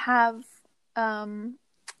 I have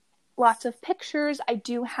lots of pictures. I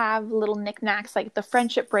do have little knickknacks like the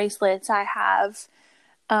friendship bracelets. I have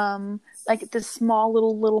like this small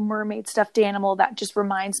little mermaid stuffed animal that just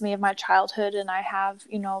reminds me of my childhood, and I have,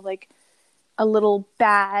 you know, like a little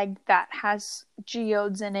bag that has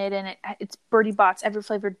geodes in it, and it's Bertie Bott's every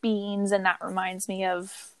flavored beans, and that reminds me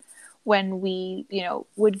of when we,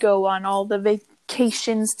 would go on all the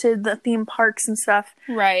vacations to the theme parks and stuff.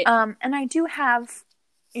 Right. And I do have,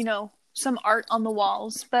 some art on the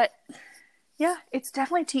walls, but yeah, it's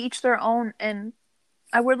definitely to each their own. And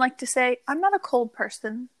I would like to say, I'm not a cold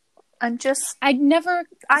person. I never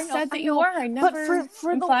said that you are. I never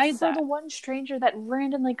implied that. For the one stranger that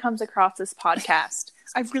randomly comes across this podcast,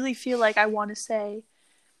 I really feel like I want to say,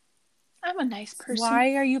 I'm a nice person.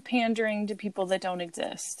 Why are you pandering to people that don't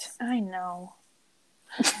exist? I know.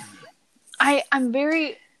 I'm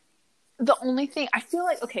very... The only thing... I feel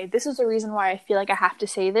like... Okay, this is the reason why I feel like I have to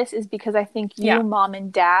say this, is because I think you, Mom,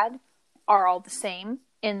 and Dad are all the same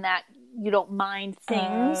in that you don't mind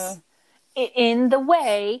things in the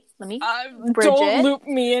way... Let me... Bridget, don't loop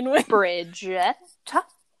me in with... Bridget.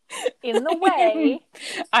 In the way...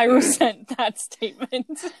 I resent that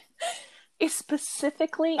statement. Is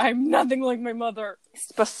specifically... I'm nothing like my mother.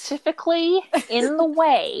 Specifically in the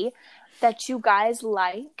way that you guys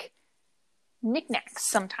like knickknacks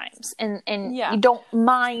sometimes. And you don't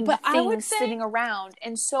mind things sitting around.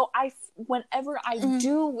 And so whenever I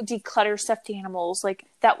do declutter stuffed animals like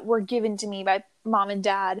that were given to me by Mom and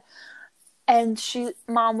Dad, and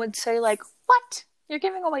Mom would say like, what? You're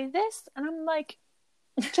giving away this? And I'm like,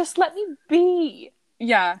 just let me be.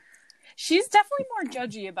 Yeah. She's definitely more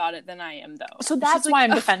judgy about it than I am, though. So that's why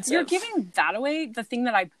I'm defensive. You're giving that away? The thing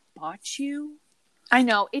that I bought you? I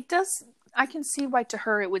know. It does... I can see why to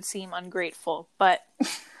her it would seem ungrateful, but...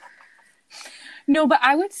 No, but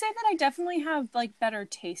I would say that I definitely have, like, better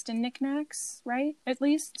taste in knickknacks, right? At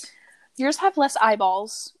least. Yours have less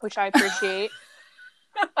eyeballs, which I appreciate.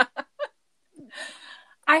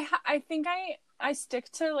 I think I stick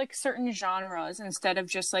to, like, certain genres instead of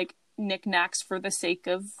just, like, knickknacks for the sake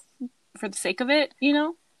of it,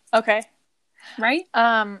 Okay. Right?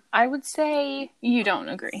 I would say... You don't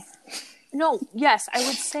agree. No, yes, I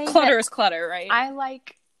would say clutter is clutter, right? I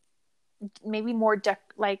like maybe more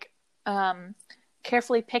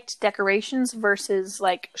carefully picked decorations versus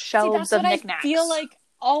like shelves of knickknacks. I feel like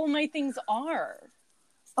all my things are.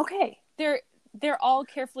 Okay. They're all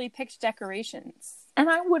carefully picked decorations. And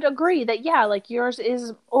I would agree that like yours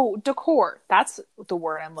is decor. That's the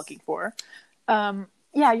word I'm looking for.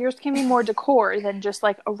 Yours can be more decor than just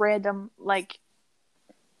like a random like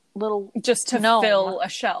little just to gnome. Fill a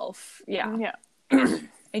shelf. Yeah. Yeah.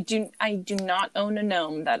 I do not own a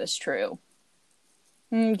gnome, that is true.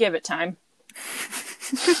 Give it time.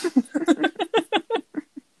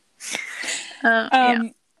 Yeah.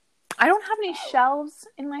 I don't have any shelves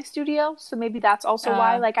in my studio, so maybe that's also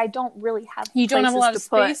why. Like, I don't really have. You don't have a lot of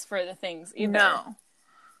space for the things either. No.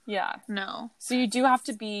 Yeah. No. So you do have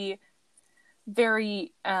to be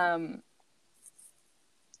very.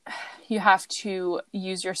 You have to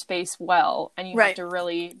use your space well, and you have to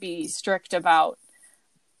really be strict about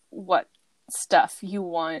what stuff you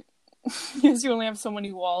want, because you only have so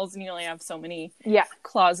many walls and you only have so many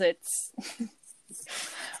closets.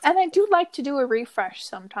 And I do like to do a refresh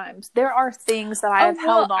sometimes. There are things that I have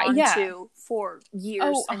held on to for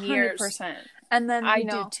years and years. 100%. And then I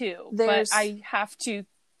did too. But I have to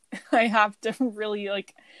really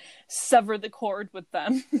like sever the cord with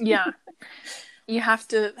them. Yeah. You have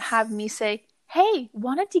to have me say, hey,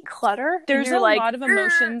 want to declutter? There's a lot of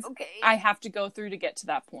emotions I have to go through to get to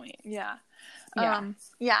that point. Yeah.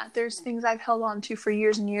 There's things I've held on to for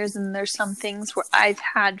years and years, and there's some things where I've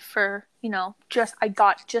had for, I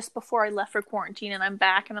got just before I left for quarantine, and I'm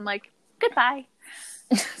back, and I'm like, goodbye.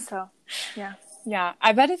 So, yeah. Yeah,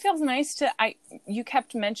 I bet it feels nice you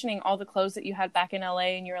kept mentioning all the clothes that you had back in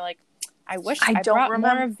LA, and you were like, I wish I don't brought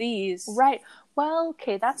more of these. Right. Well,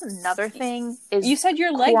 okay, that's another thing. Is you said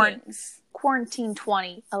your leggings. Quarantine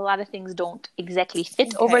 20. A lot of things don't exactly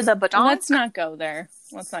fit over the button. Let's not go there.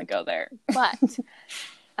 But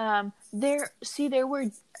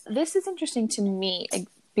this is interesting to me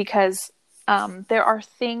because there are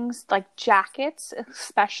things like jackets,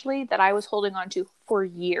 especially, that I was holding on to for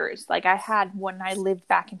years. Like I had when I lived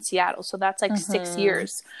back in Seattle, so that's like 6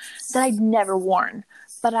 years, that I'd never worn.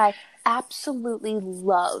 But I absolutely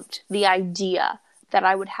loved the idea that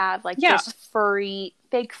I would have like this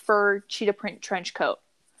fake fur cheetah print trench coat.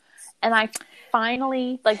 And I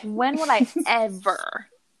finally, like, when would I ever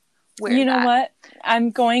wear that? You know what?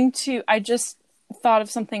 I just thought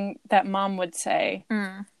of something that Mom would say.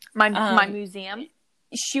 My museum?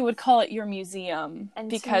 She would call it your museum. And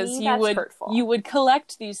because to me, that's hurtful. You would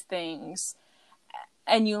collect these things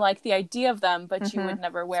and you like the idea of them, but you would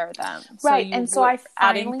never wear them. Right. So I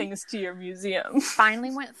adding things to your museum.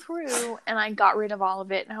 Finally went through and I got rid of all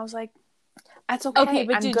of it. And I was like, That's okay. Okay,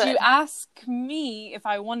 but I'm did good. you ask me if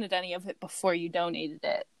I wanted any of it before you donated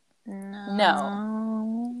it?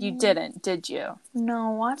 No. You didn't, did you?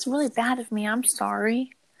 No, that's really bad of me. I'm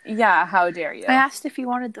sorry. Yeah, how dare you? I asked if you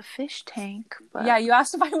wanted the fish tank. But... Yeah, you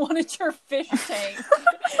asked if I wanted your fish tank,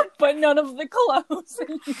 but none of the clothes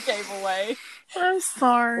that you gave away. I'm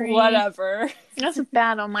sorry. Whatever. That's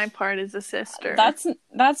bad on my part as a sister. That's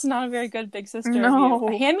not a very good big sister no.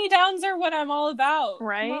 of you. Hand-me-downs are what I'm all about.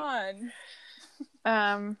 Right? Come on.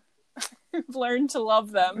 I've learned to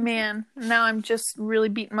love them. Man, now I'm just really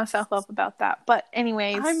beating myself up about that. But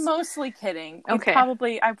anyways. I'm mostly kidding. Okay.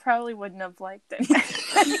 I probably wouldn't have liked anything.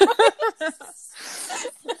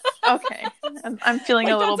 Okay. I'm feeling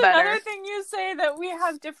a little better. That's another thing you say, that we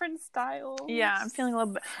have different styles. Yeah, I'm feeling a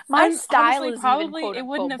little bit. My style is probably even,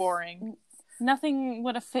 quote, boring. Nothing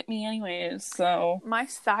would have fit me anyways, so. My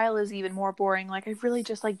style is even more boring. Like, I really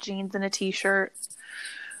just like jeans and a t-shirt.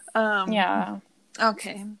 Yeah.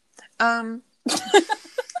 Okay.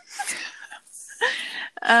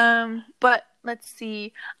 But let's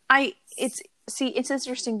see. It's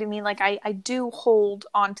interesting to me. Like, I do hold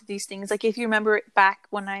on to these things. Like, if you remember back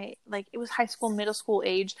when it was high school, middle school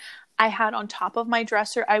age, I had on top of my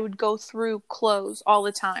dresser, I would go through clothes all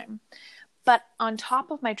the time. But on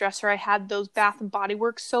top of my dresser, I had those Bath and Body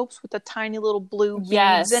Works soaps with the tiny little blue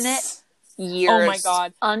beads in it. Years. Oh my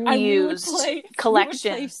God. Unused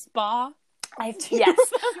collection. You would play Spa. Yes.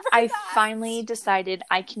 I finally decided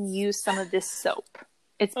I can use some of this soap.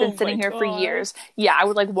 It's been sitting here for years. Yeah, I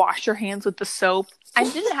would wash your hands with the soap. I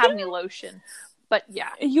didn't have any lotion, but yeah.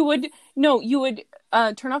 You would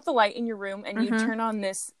turn off the light in your room and you'd turn on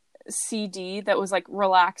this CD that was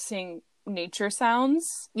relaxing nature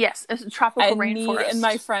sounds. Yes, it's a tropical rainforest. Me and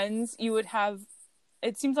my friends, you would have.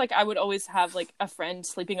 It seems like I would always have a friend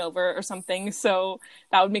sleeping over or something, so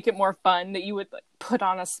that would make it more fun that you would put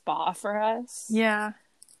on a spa for us. Yeah.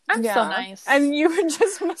 I'm so nice. And you would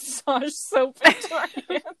just massage soap into our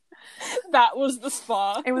hands. That was the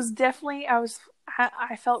spa. It was definitely, I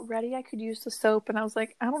felt ready. I could use the soap, and I was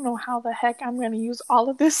like, I don't know how the heck I'm going to use all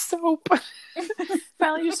of this soap.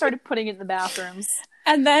 Finally just started putting it in the bathrooms.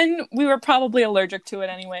 And then we were probably allergic to it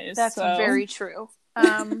anyways. That's very true.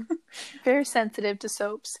 Very sensitive to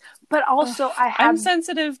soaps. But also I'm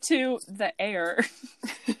sensitive to the air.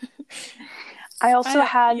 I also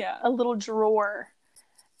had a little drawer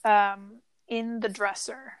in the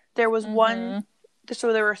dresser. There was one,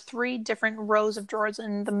 so there were 3 different rows of drawers,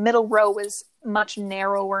 and the middle row was much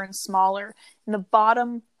narrower and smaller. And the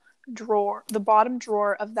bottom drawer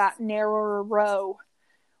of that narrower row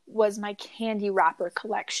was my candy wrapper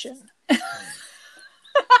collection.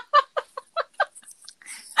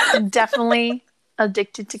 I'm definitely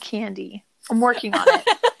addicted to candy. I'm working on it.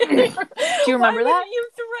 Do you remember that? Why didn't you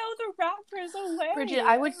throw the wrappers away? Bridget,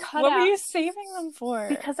 I would cut What out. were you saving them for?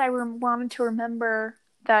 Because I wanted to remember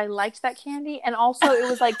that I liked that candy. And also it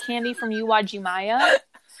was candy from Uwajimaya. Have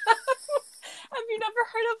you never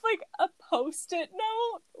heard of a Post-it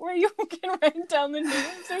note where you can write down the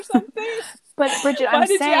names or something? But Bridget, Why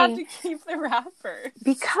did you have to keep the wrapper?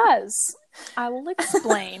 Because I will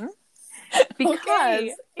explain. Because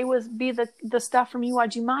it would be the stuff from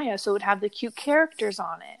Uwajimaya, so it would have the cute characters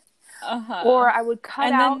on it. Or I would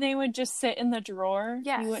cut out... And then they would just sit in the drawer?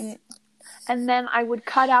 Yes. You wouldn't... And then I would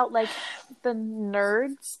cut out, the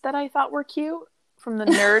nerds that I thought were cute from the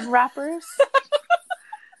nerd wrappers.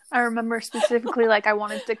 I remember specifically, I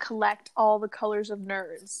wanted to collect all the colors of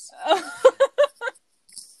nerds.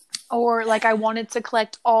 Or, I wanted to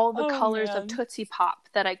collect all the colors of Tootsie Pop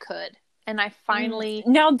that I could. And I finally...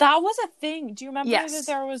 Now, that was a thing. Do you remember that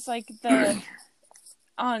there was,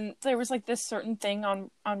 there was, this certain thing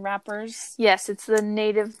on wrappers? Yes, it's the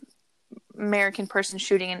Native American person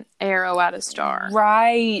shooting an arrow at a star.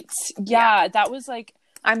 Right. Yeah, that was,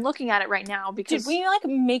 I'm looking at it right now because... Did we,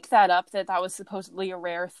 make that up that was supposedly a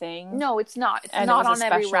rare thing? No, it's not. It's not on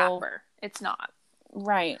every wrapper. It's not.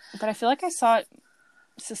 Right. But I feel like I saw it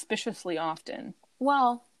suspiciously often.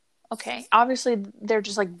 Well... Okay, obviously they're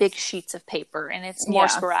just big sheets of paper and it's more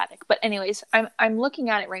sporadic. But anyways, I'm looking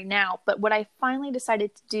at it right now. But what I finally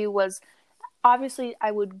decided to do was, obviously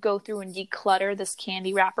I would go through and declutter this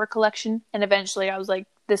candy wrapper collection. And eventually I was like,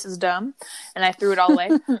 this is dumb. And I threw it all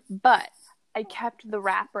away. But I kept the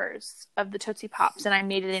wrappers of the Tootsie Pops and I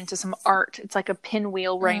made it into some art. It's like a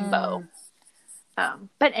pinwheel rainbow.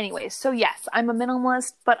 But anyways, so yes, I'm a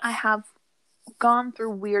minimalist, but I have gone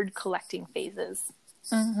through weird collecting phases.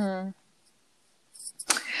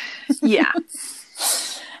 Yeah.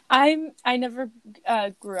 I never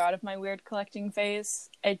grew out of my weird collecting phase.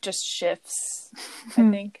 It just shifts,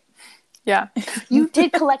 I think. Yeah. You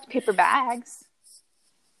did collect paper bags.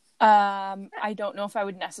 I don't know if I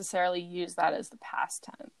would necessarily use that as the past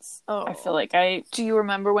tense. Oh. I feel like Do you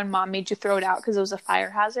remember when Mom made you throw it out because it was a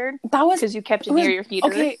fire hazard? That was... Because you kept it near your heater?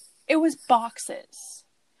 Okay, it was boxes.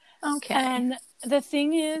 Okay. And the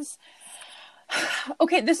thing is...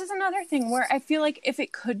 Okay, this is another thing where I feel like if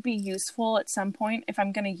it could be useful at some point, if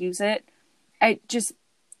I'm going to use it,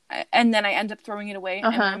 and then I end up throwing it away,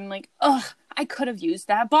 and I'm like, ugh, I could have used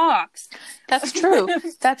that box. That's true.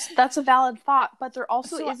 That's a valid thought, but there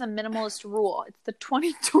also is a minimalist rule. It's the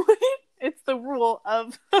 20/20. It's the rule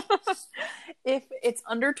of if it's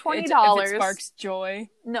under $20, if it sparks joy.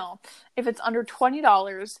 No, if it's under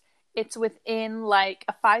 $20, it's within like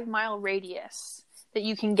a 5-mile radius that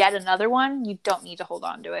you can get another one. You don't need to hold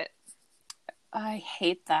on to it. I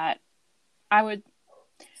hate that. I would.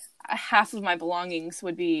 Half of my belongings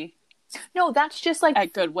would be. No, that's just like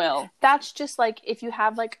at Goodwill. That's just like if you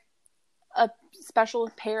have like a special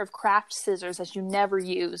pair of craft scissors that you never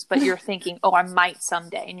use, but you're thinking, oh, I might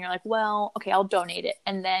someday, and you're like, well, okay, I'll donate it,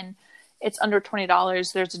 and then it's under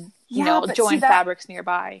 $20. There's Joann Fabrics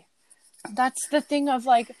nearby. That's the thing of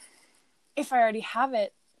like, if I already have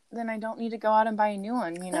it, then I don't need to go out and buy a new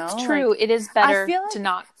one. You know, that's true. Like, it is better to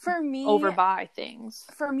not overbuy things.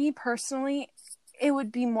 For me personally, it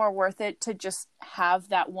would be more worth it to just have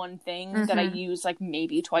that one thing that I use like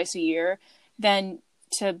maybe twice a year than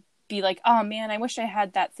to be like, oh man, I wish I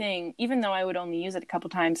had that thing, even though I would only use it a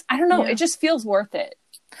couple times. I don't know. Yeah. It just feels worth it.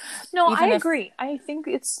 No, I agree. I think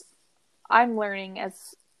I'm learning as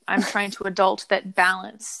I'm trying to adult that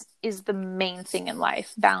balance is the main thing in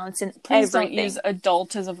life. Balance in Please everything. Don't use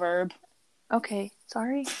adult as a verb. Okay.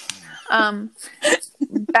 Sorry.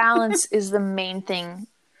 Balance is the main thing.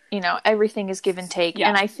 You know, everything is give and take. Yeah.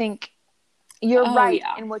 And I think you're right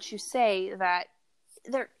in what you say that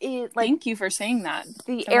there is like... Thank you for saying that.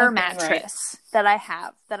 The air mattress that I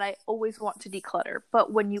have that I always want to declutter.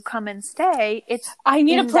 But when you come and stay, it's I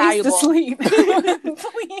need invaluable. A place to sleep.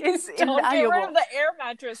 It's don't invaluable. Get rid of the air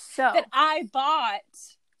mattress that I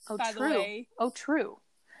bought, by true. the way. Oh, true.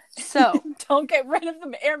 So don't get rid of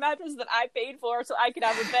the air mattress that I paid for so I could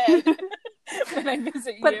have a bed when I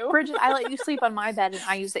visit you. But Bridget, I let you sleep on my bed and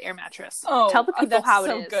I use the air mattress. Oh, tell the people how it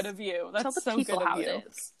is. That's so good of you. Tell the people how it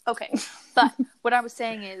is. Okay, but what I was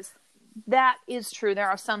saying is that is true. There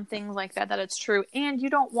are some things like that it's true, and you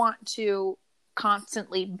don't want to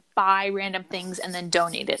constantly buy random things and then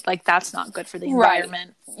donate it. Like that's not good for the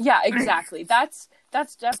environment. Yeah, exactly. That's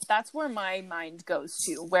where my mind goes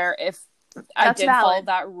to. Where if I did follow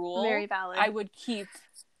that rule, very valid, I would keep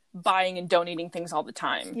buying and donating things all the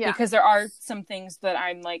time. Yeah. Because there are some things that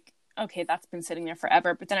I'm like, okay, that's been sitting there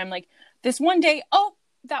forever. But then I'm like, this one day, oh,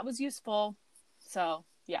 that was useful. So,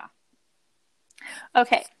 yeah.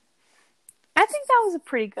 Okay. I think that was a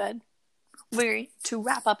pretty good way to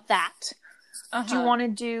wrap up that. Do you want to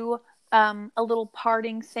do a little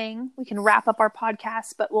parting thing? We can wrap up our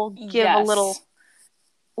podcast, but we'll give a little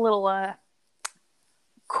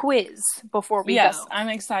quiz before we go. Yes, I'm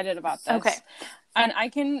excited about this. Okay. And I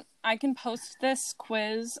can post this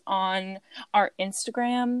quiz on our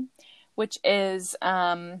Instagram, which is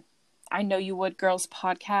I Know You Would Girls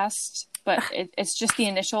podcast, but it's just the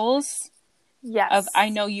initials of I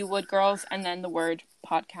Know You Would Girls and then the word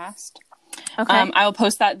podcast. Okay. I will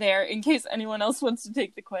post that there in case anyone else wants to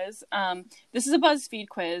take the quiz. This is a BuzzFeed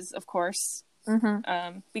quiz, of course,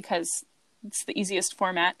 because it's the easiest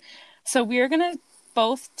format. So we are going to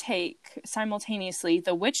both take simultaneously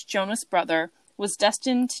the Which Jonas Brother was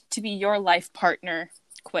destined to be your life partner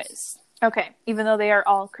quiz. Okay, even though they are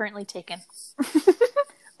all currently taken.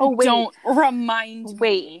 Oh, wait. Don't remind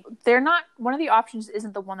me. They're not, one of the options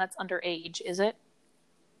isn't the one that's underage, is it?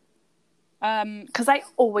 Because I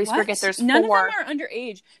always forget there's 4. None of them are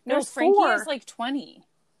underage. No, there's Frankie 4. Is like 20.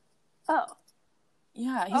 Oh.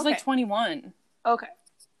 Yeah, he's like 21. Okay.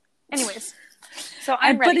 Anyways. So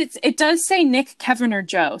I'm ready. But it does say Nick, Kevin, or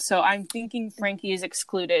Joe, so I'm thinking Frankie is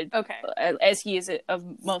excluded. Okay. As he is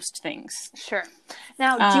of most things. Sure.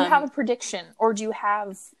 Now, do you have a prediction, or do you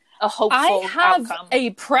have a hopeful outcome? I have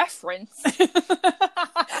a preference.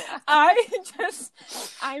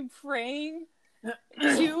 I'm praying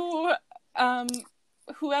to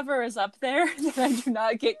whoever is up there that I do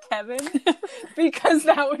not get Kevin, because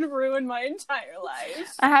that would ruin my entire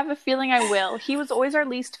life. I have a feeling I will. He was always our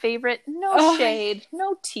least favorite. No shade,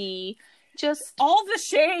 no tea, just all the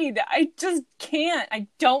shade. I just can't. I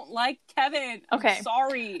don't like Kevin. Okay, I'm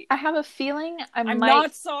sorry. I have a feeling I'm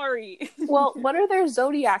not sorry. Well, what are their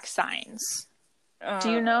zodiac signs?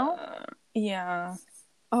 Do you know? Yeah.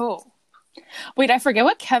 Oh. Wait, I forget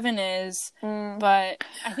what Kevin is, but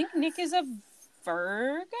I think Nick is a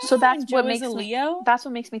Virgo. So that's Joe what makes a Leo. That's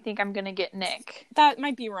what makes me think I'm gonna get Nick. That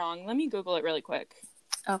might be wrong. Let me Google it really quick.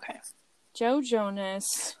 Okay. Joe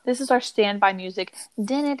Jonas. This is our standby music.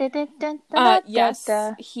 Yes,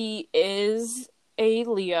 he is a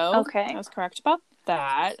Leo. Okay. I was correct about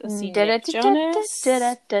that. Let's see, Nick Jonas.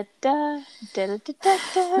 Thank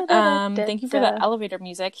you for the elevator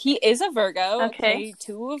music. He is a Virgo. Okay.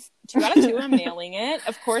 2 out of 2. I'm nailing it.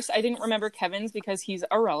 Of course, I didn't remember Kevin's because he's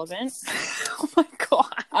irrelevant. Oh my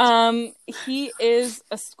god. He is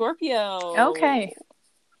a Scorpio. Okay.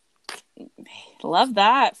 Love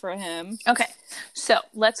that for him. Okay. So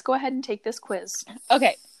let's go ahead and take this quiz.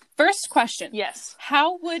 Okay. First question. Yes.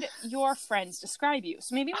 How would your friends describe you?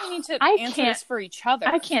 So maybe we need to answer this for each other.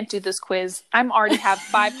 I can't do this quiz. I'm already have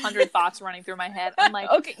 500 thoughts running through my head. I'm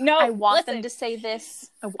like, okay, no, I want them to say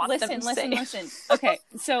this. I want them to say. Listen. Okay,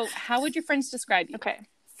 so how would your friends describe you? Okay.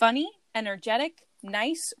 Funny, energetic,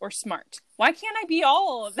 nice, or smart? Why can't I be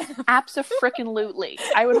all of them? Abso-freaking-lutely.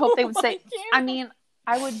 I would hope they would say. I mean,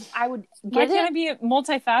 I would get Why it. can't I be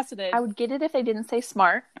multifaceted? I would get it if they didn't say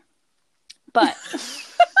smart, but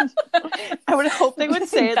I would hope they would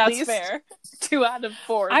say at least fair. 2 out of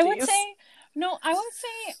 4. I would say you're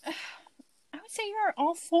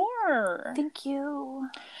all 4. Thank you.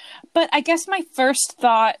 But I guess my first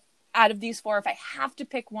thought out of these 4, if I have to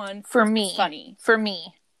pick one, for me, funny. For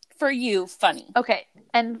me, for you, funny. Okay,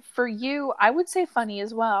 and for you, I would say funny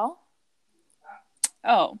as well.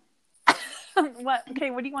 Oh. What? Okay,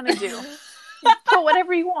 what do you want to do? Put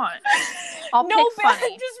whatever you want. I'll pick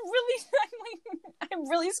funny. I'm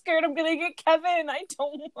really scared I'm gonna get Kevin. I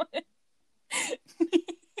don't want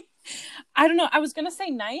I don't know. I was gonna say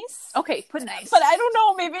nice. Okay, put nice. But I don't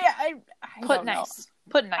know. Maybe I put nice.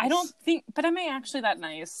 Put nice. I don't think. But am I actually that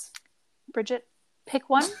nice? Bridget, pick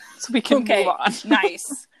one so we can move on.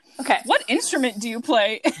 Nice. Okay. What instrument do you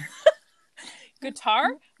play?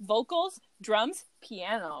 Guitar, vocals, drums,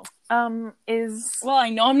 piano. Well, I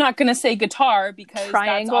know I'm not gonna say guitar because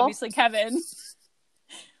triangle? That's obviously Kevin.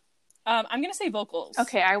 I'm gonna say vocals.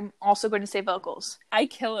 Okay, I'm also going to say vocals. I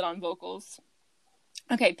kill it on vocals.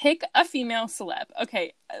 Okay, pick a female celeb.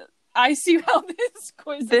 Okay, I see how this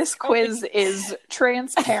quiz. This quiz is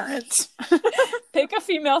transparent. Pick a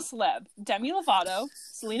female celeb: Demi Lovato,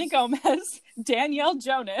 Selena Gomez, Danielle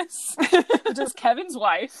Jonas, which is Kevin's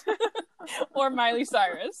wife, or Miley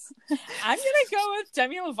Cyrus. I'm gonna go with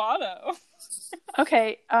Demi Lovato.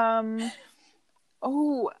 Okay.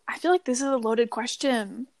 Oh, I feel like this is a loaded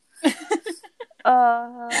question.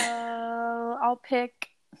 I'll pick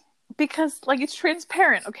because it's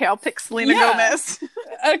transparent. Okay, I'll pick Selena Gomez.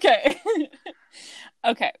 Okay.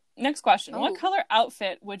 Okay. Next question. What color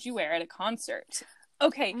outfit would you wear at a concert?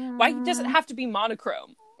 Okay. Why does it have to be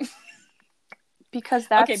monochrome? Because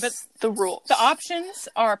that's the rules. The options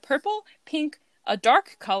are purple, pink, a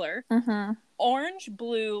dark color, orange,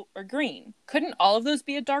 blue, or green. Couldn't all of those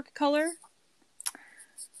be a dark color?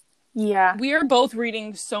 Yeah. We are both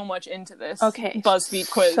reading so much into this BuzzFeed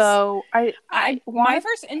quiz. So my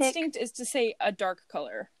first instinct is to say a dark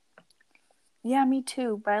color. Yeah, me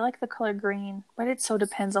too. But I like the color green. But it so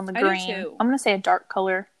depends on the green. I do too. I'm going to say a dark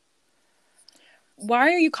color. Why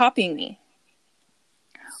are you copying me?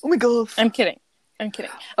 Oh my god. I'm kidding. I'm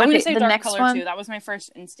going to say dark color too. That was my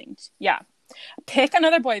first instinct. Yeah. Pick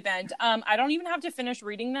another boy band. I don't even have to finish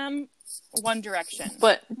reading them. One Direction.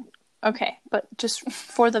 But just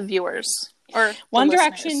for the viewers or One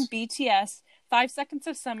Direction, BTS, 5 Seconds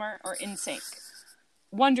of Summer, or NSYNC.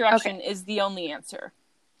 One Direction is the only answer.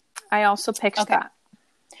 I also picked that.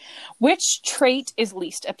 Which trait is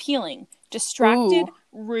least appealing? Distracted,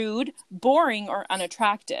 rude, boring, or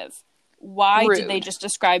unattractive? Why did they just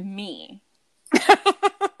describe me?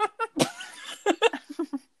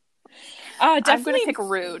 I'm going to pick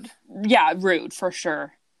rude. Yeah, rude for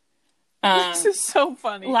sure. This is so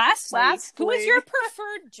funny. Lastly, who is your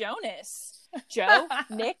preferred Jonas? Joe,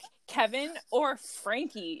 Nick, Kevin, or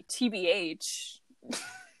Frankie? TBH.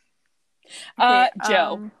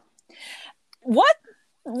 Joe. What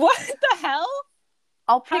the hell?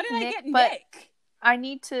 I'll pick How did Nick, I get but Nick? I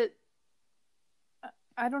need to.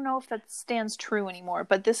 I don't know if that stands true anymore,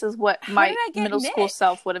 but this is what my middle school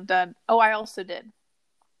self would have done. Oh, I also did.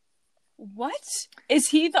 What? Is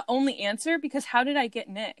he the only answer? Because how did I get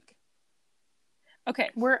Nick?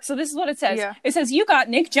 Okay, so this is what it says. Yeah. It says, you got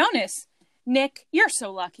Nick Jonas. Nick, you're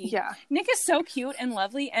so lucky. Yeah. Nick is so cute and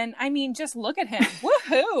lovely, and I mean, just look at him.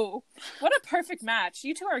 Woohoo! What a perfect match.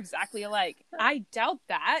 You two are exactly alike. I doubt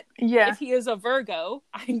that. Yeah. If he is a Virgo,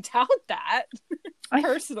 I doubt that.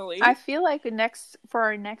 Personally. I feel like for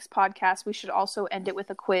our next podcast, we should also end it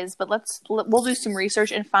with a quiz, but we'll do some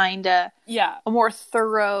research and find a more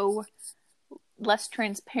thorough less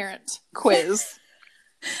transparent quiz.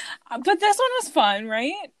 But this one was fun,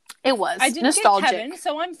 right? It was. I didn't nostalgic. Get Kevin,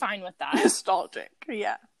 so I'm fine with that. Nostalgic.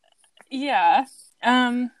 Yeah. Yeah.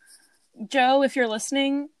 Joe, if you're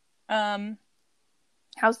listening, how's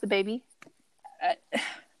the baby?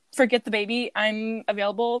 Forget the baby. I'm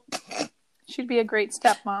available. She'd be a great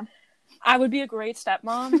stepmom. I would be a great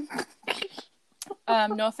stepmom.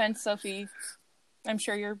 No offense, Sophie. I'm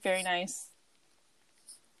sure you're very nice.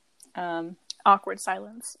 Awkward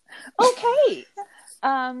silence. Okay.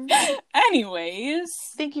 Anyways.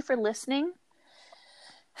 Thank you for listening.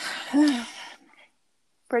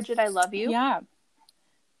 Bridget, I love you. Yeah.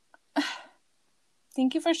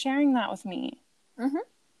 Thank you for sharing that with me. Mm-hmm.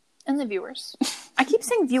 And the viewers. I keep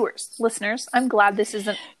saying viewers. Listeners, I'm glad this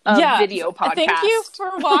isn't a video podcast. Thank you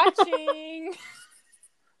for watching.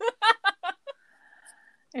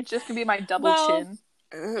 It's just going to be my double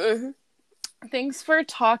chin. Thanks for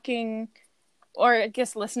talking, or I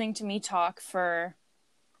guess listening to me talk for...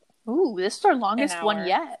 Ooh, this is our longest one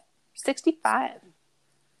yet. 65.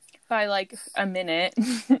 By like a minute.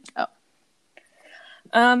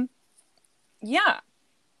 Oh. Yeah.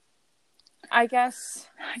 I guess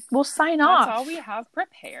we'll sign off. That's all we have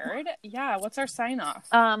prepared. Yeah, what's our sign off?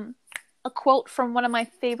 A quote from one of my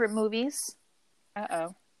favorite movies.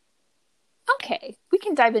 Uh-oh. Okay, we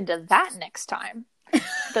can dive into that next time.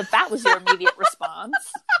 That was your immediate response.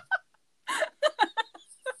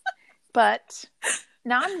 But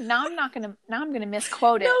now I'm gonna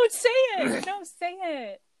misquote it. No, say it. No, say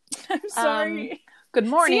it. I'm sorry. Good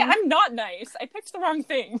morning. See, I'm not nice. I picked the wrong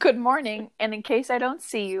thing. Good morning, and in case I don't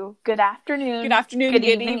see you, good afternoon. Good afternoon, good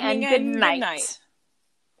evening, and good night.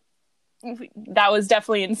 That was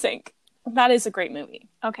definitely in sync. That is a great movie.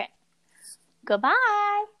 Okay.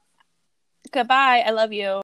 Goodbye. Goodbye. I love you.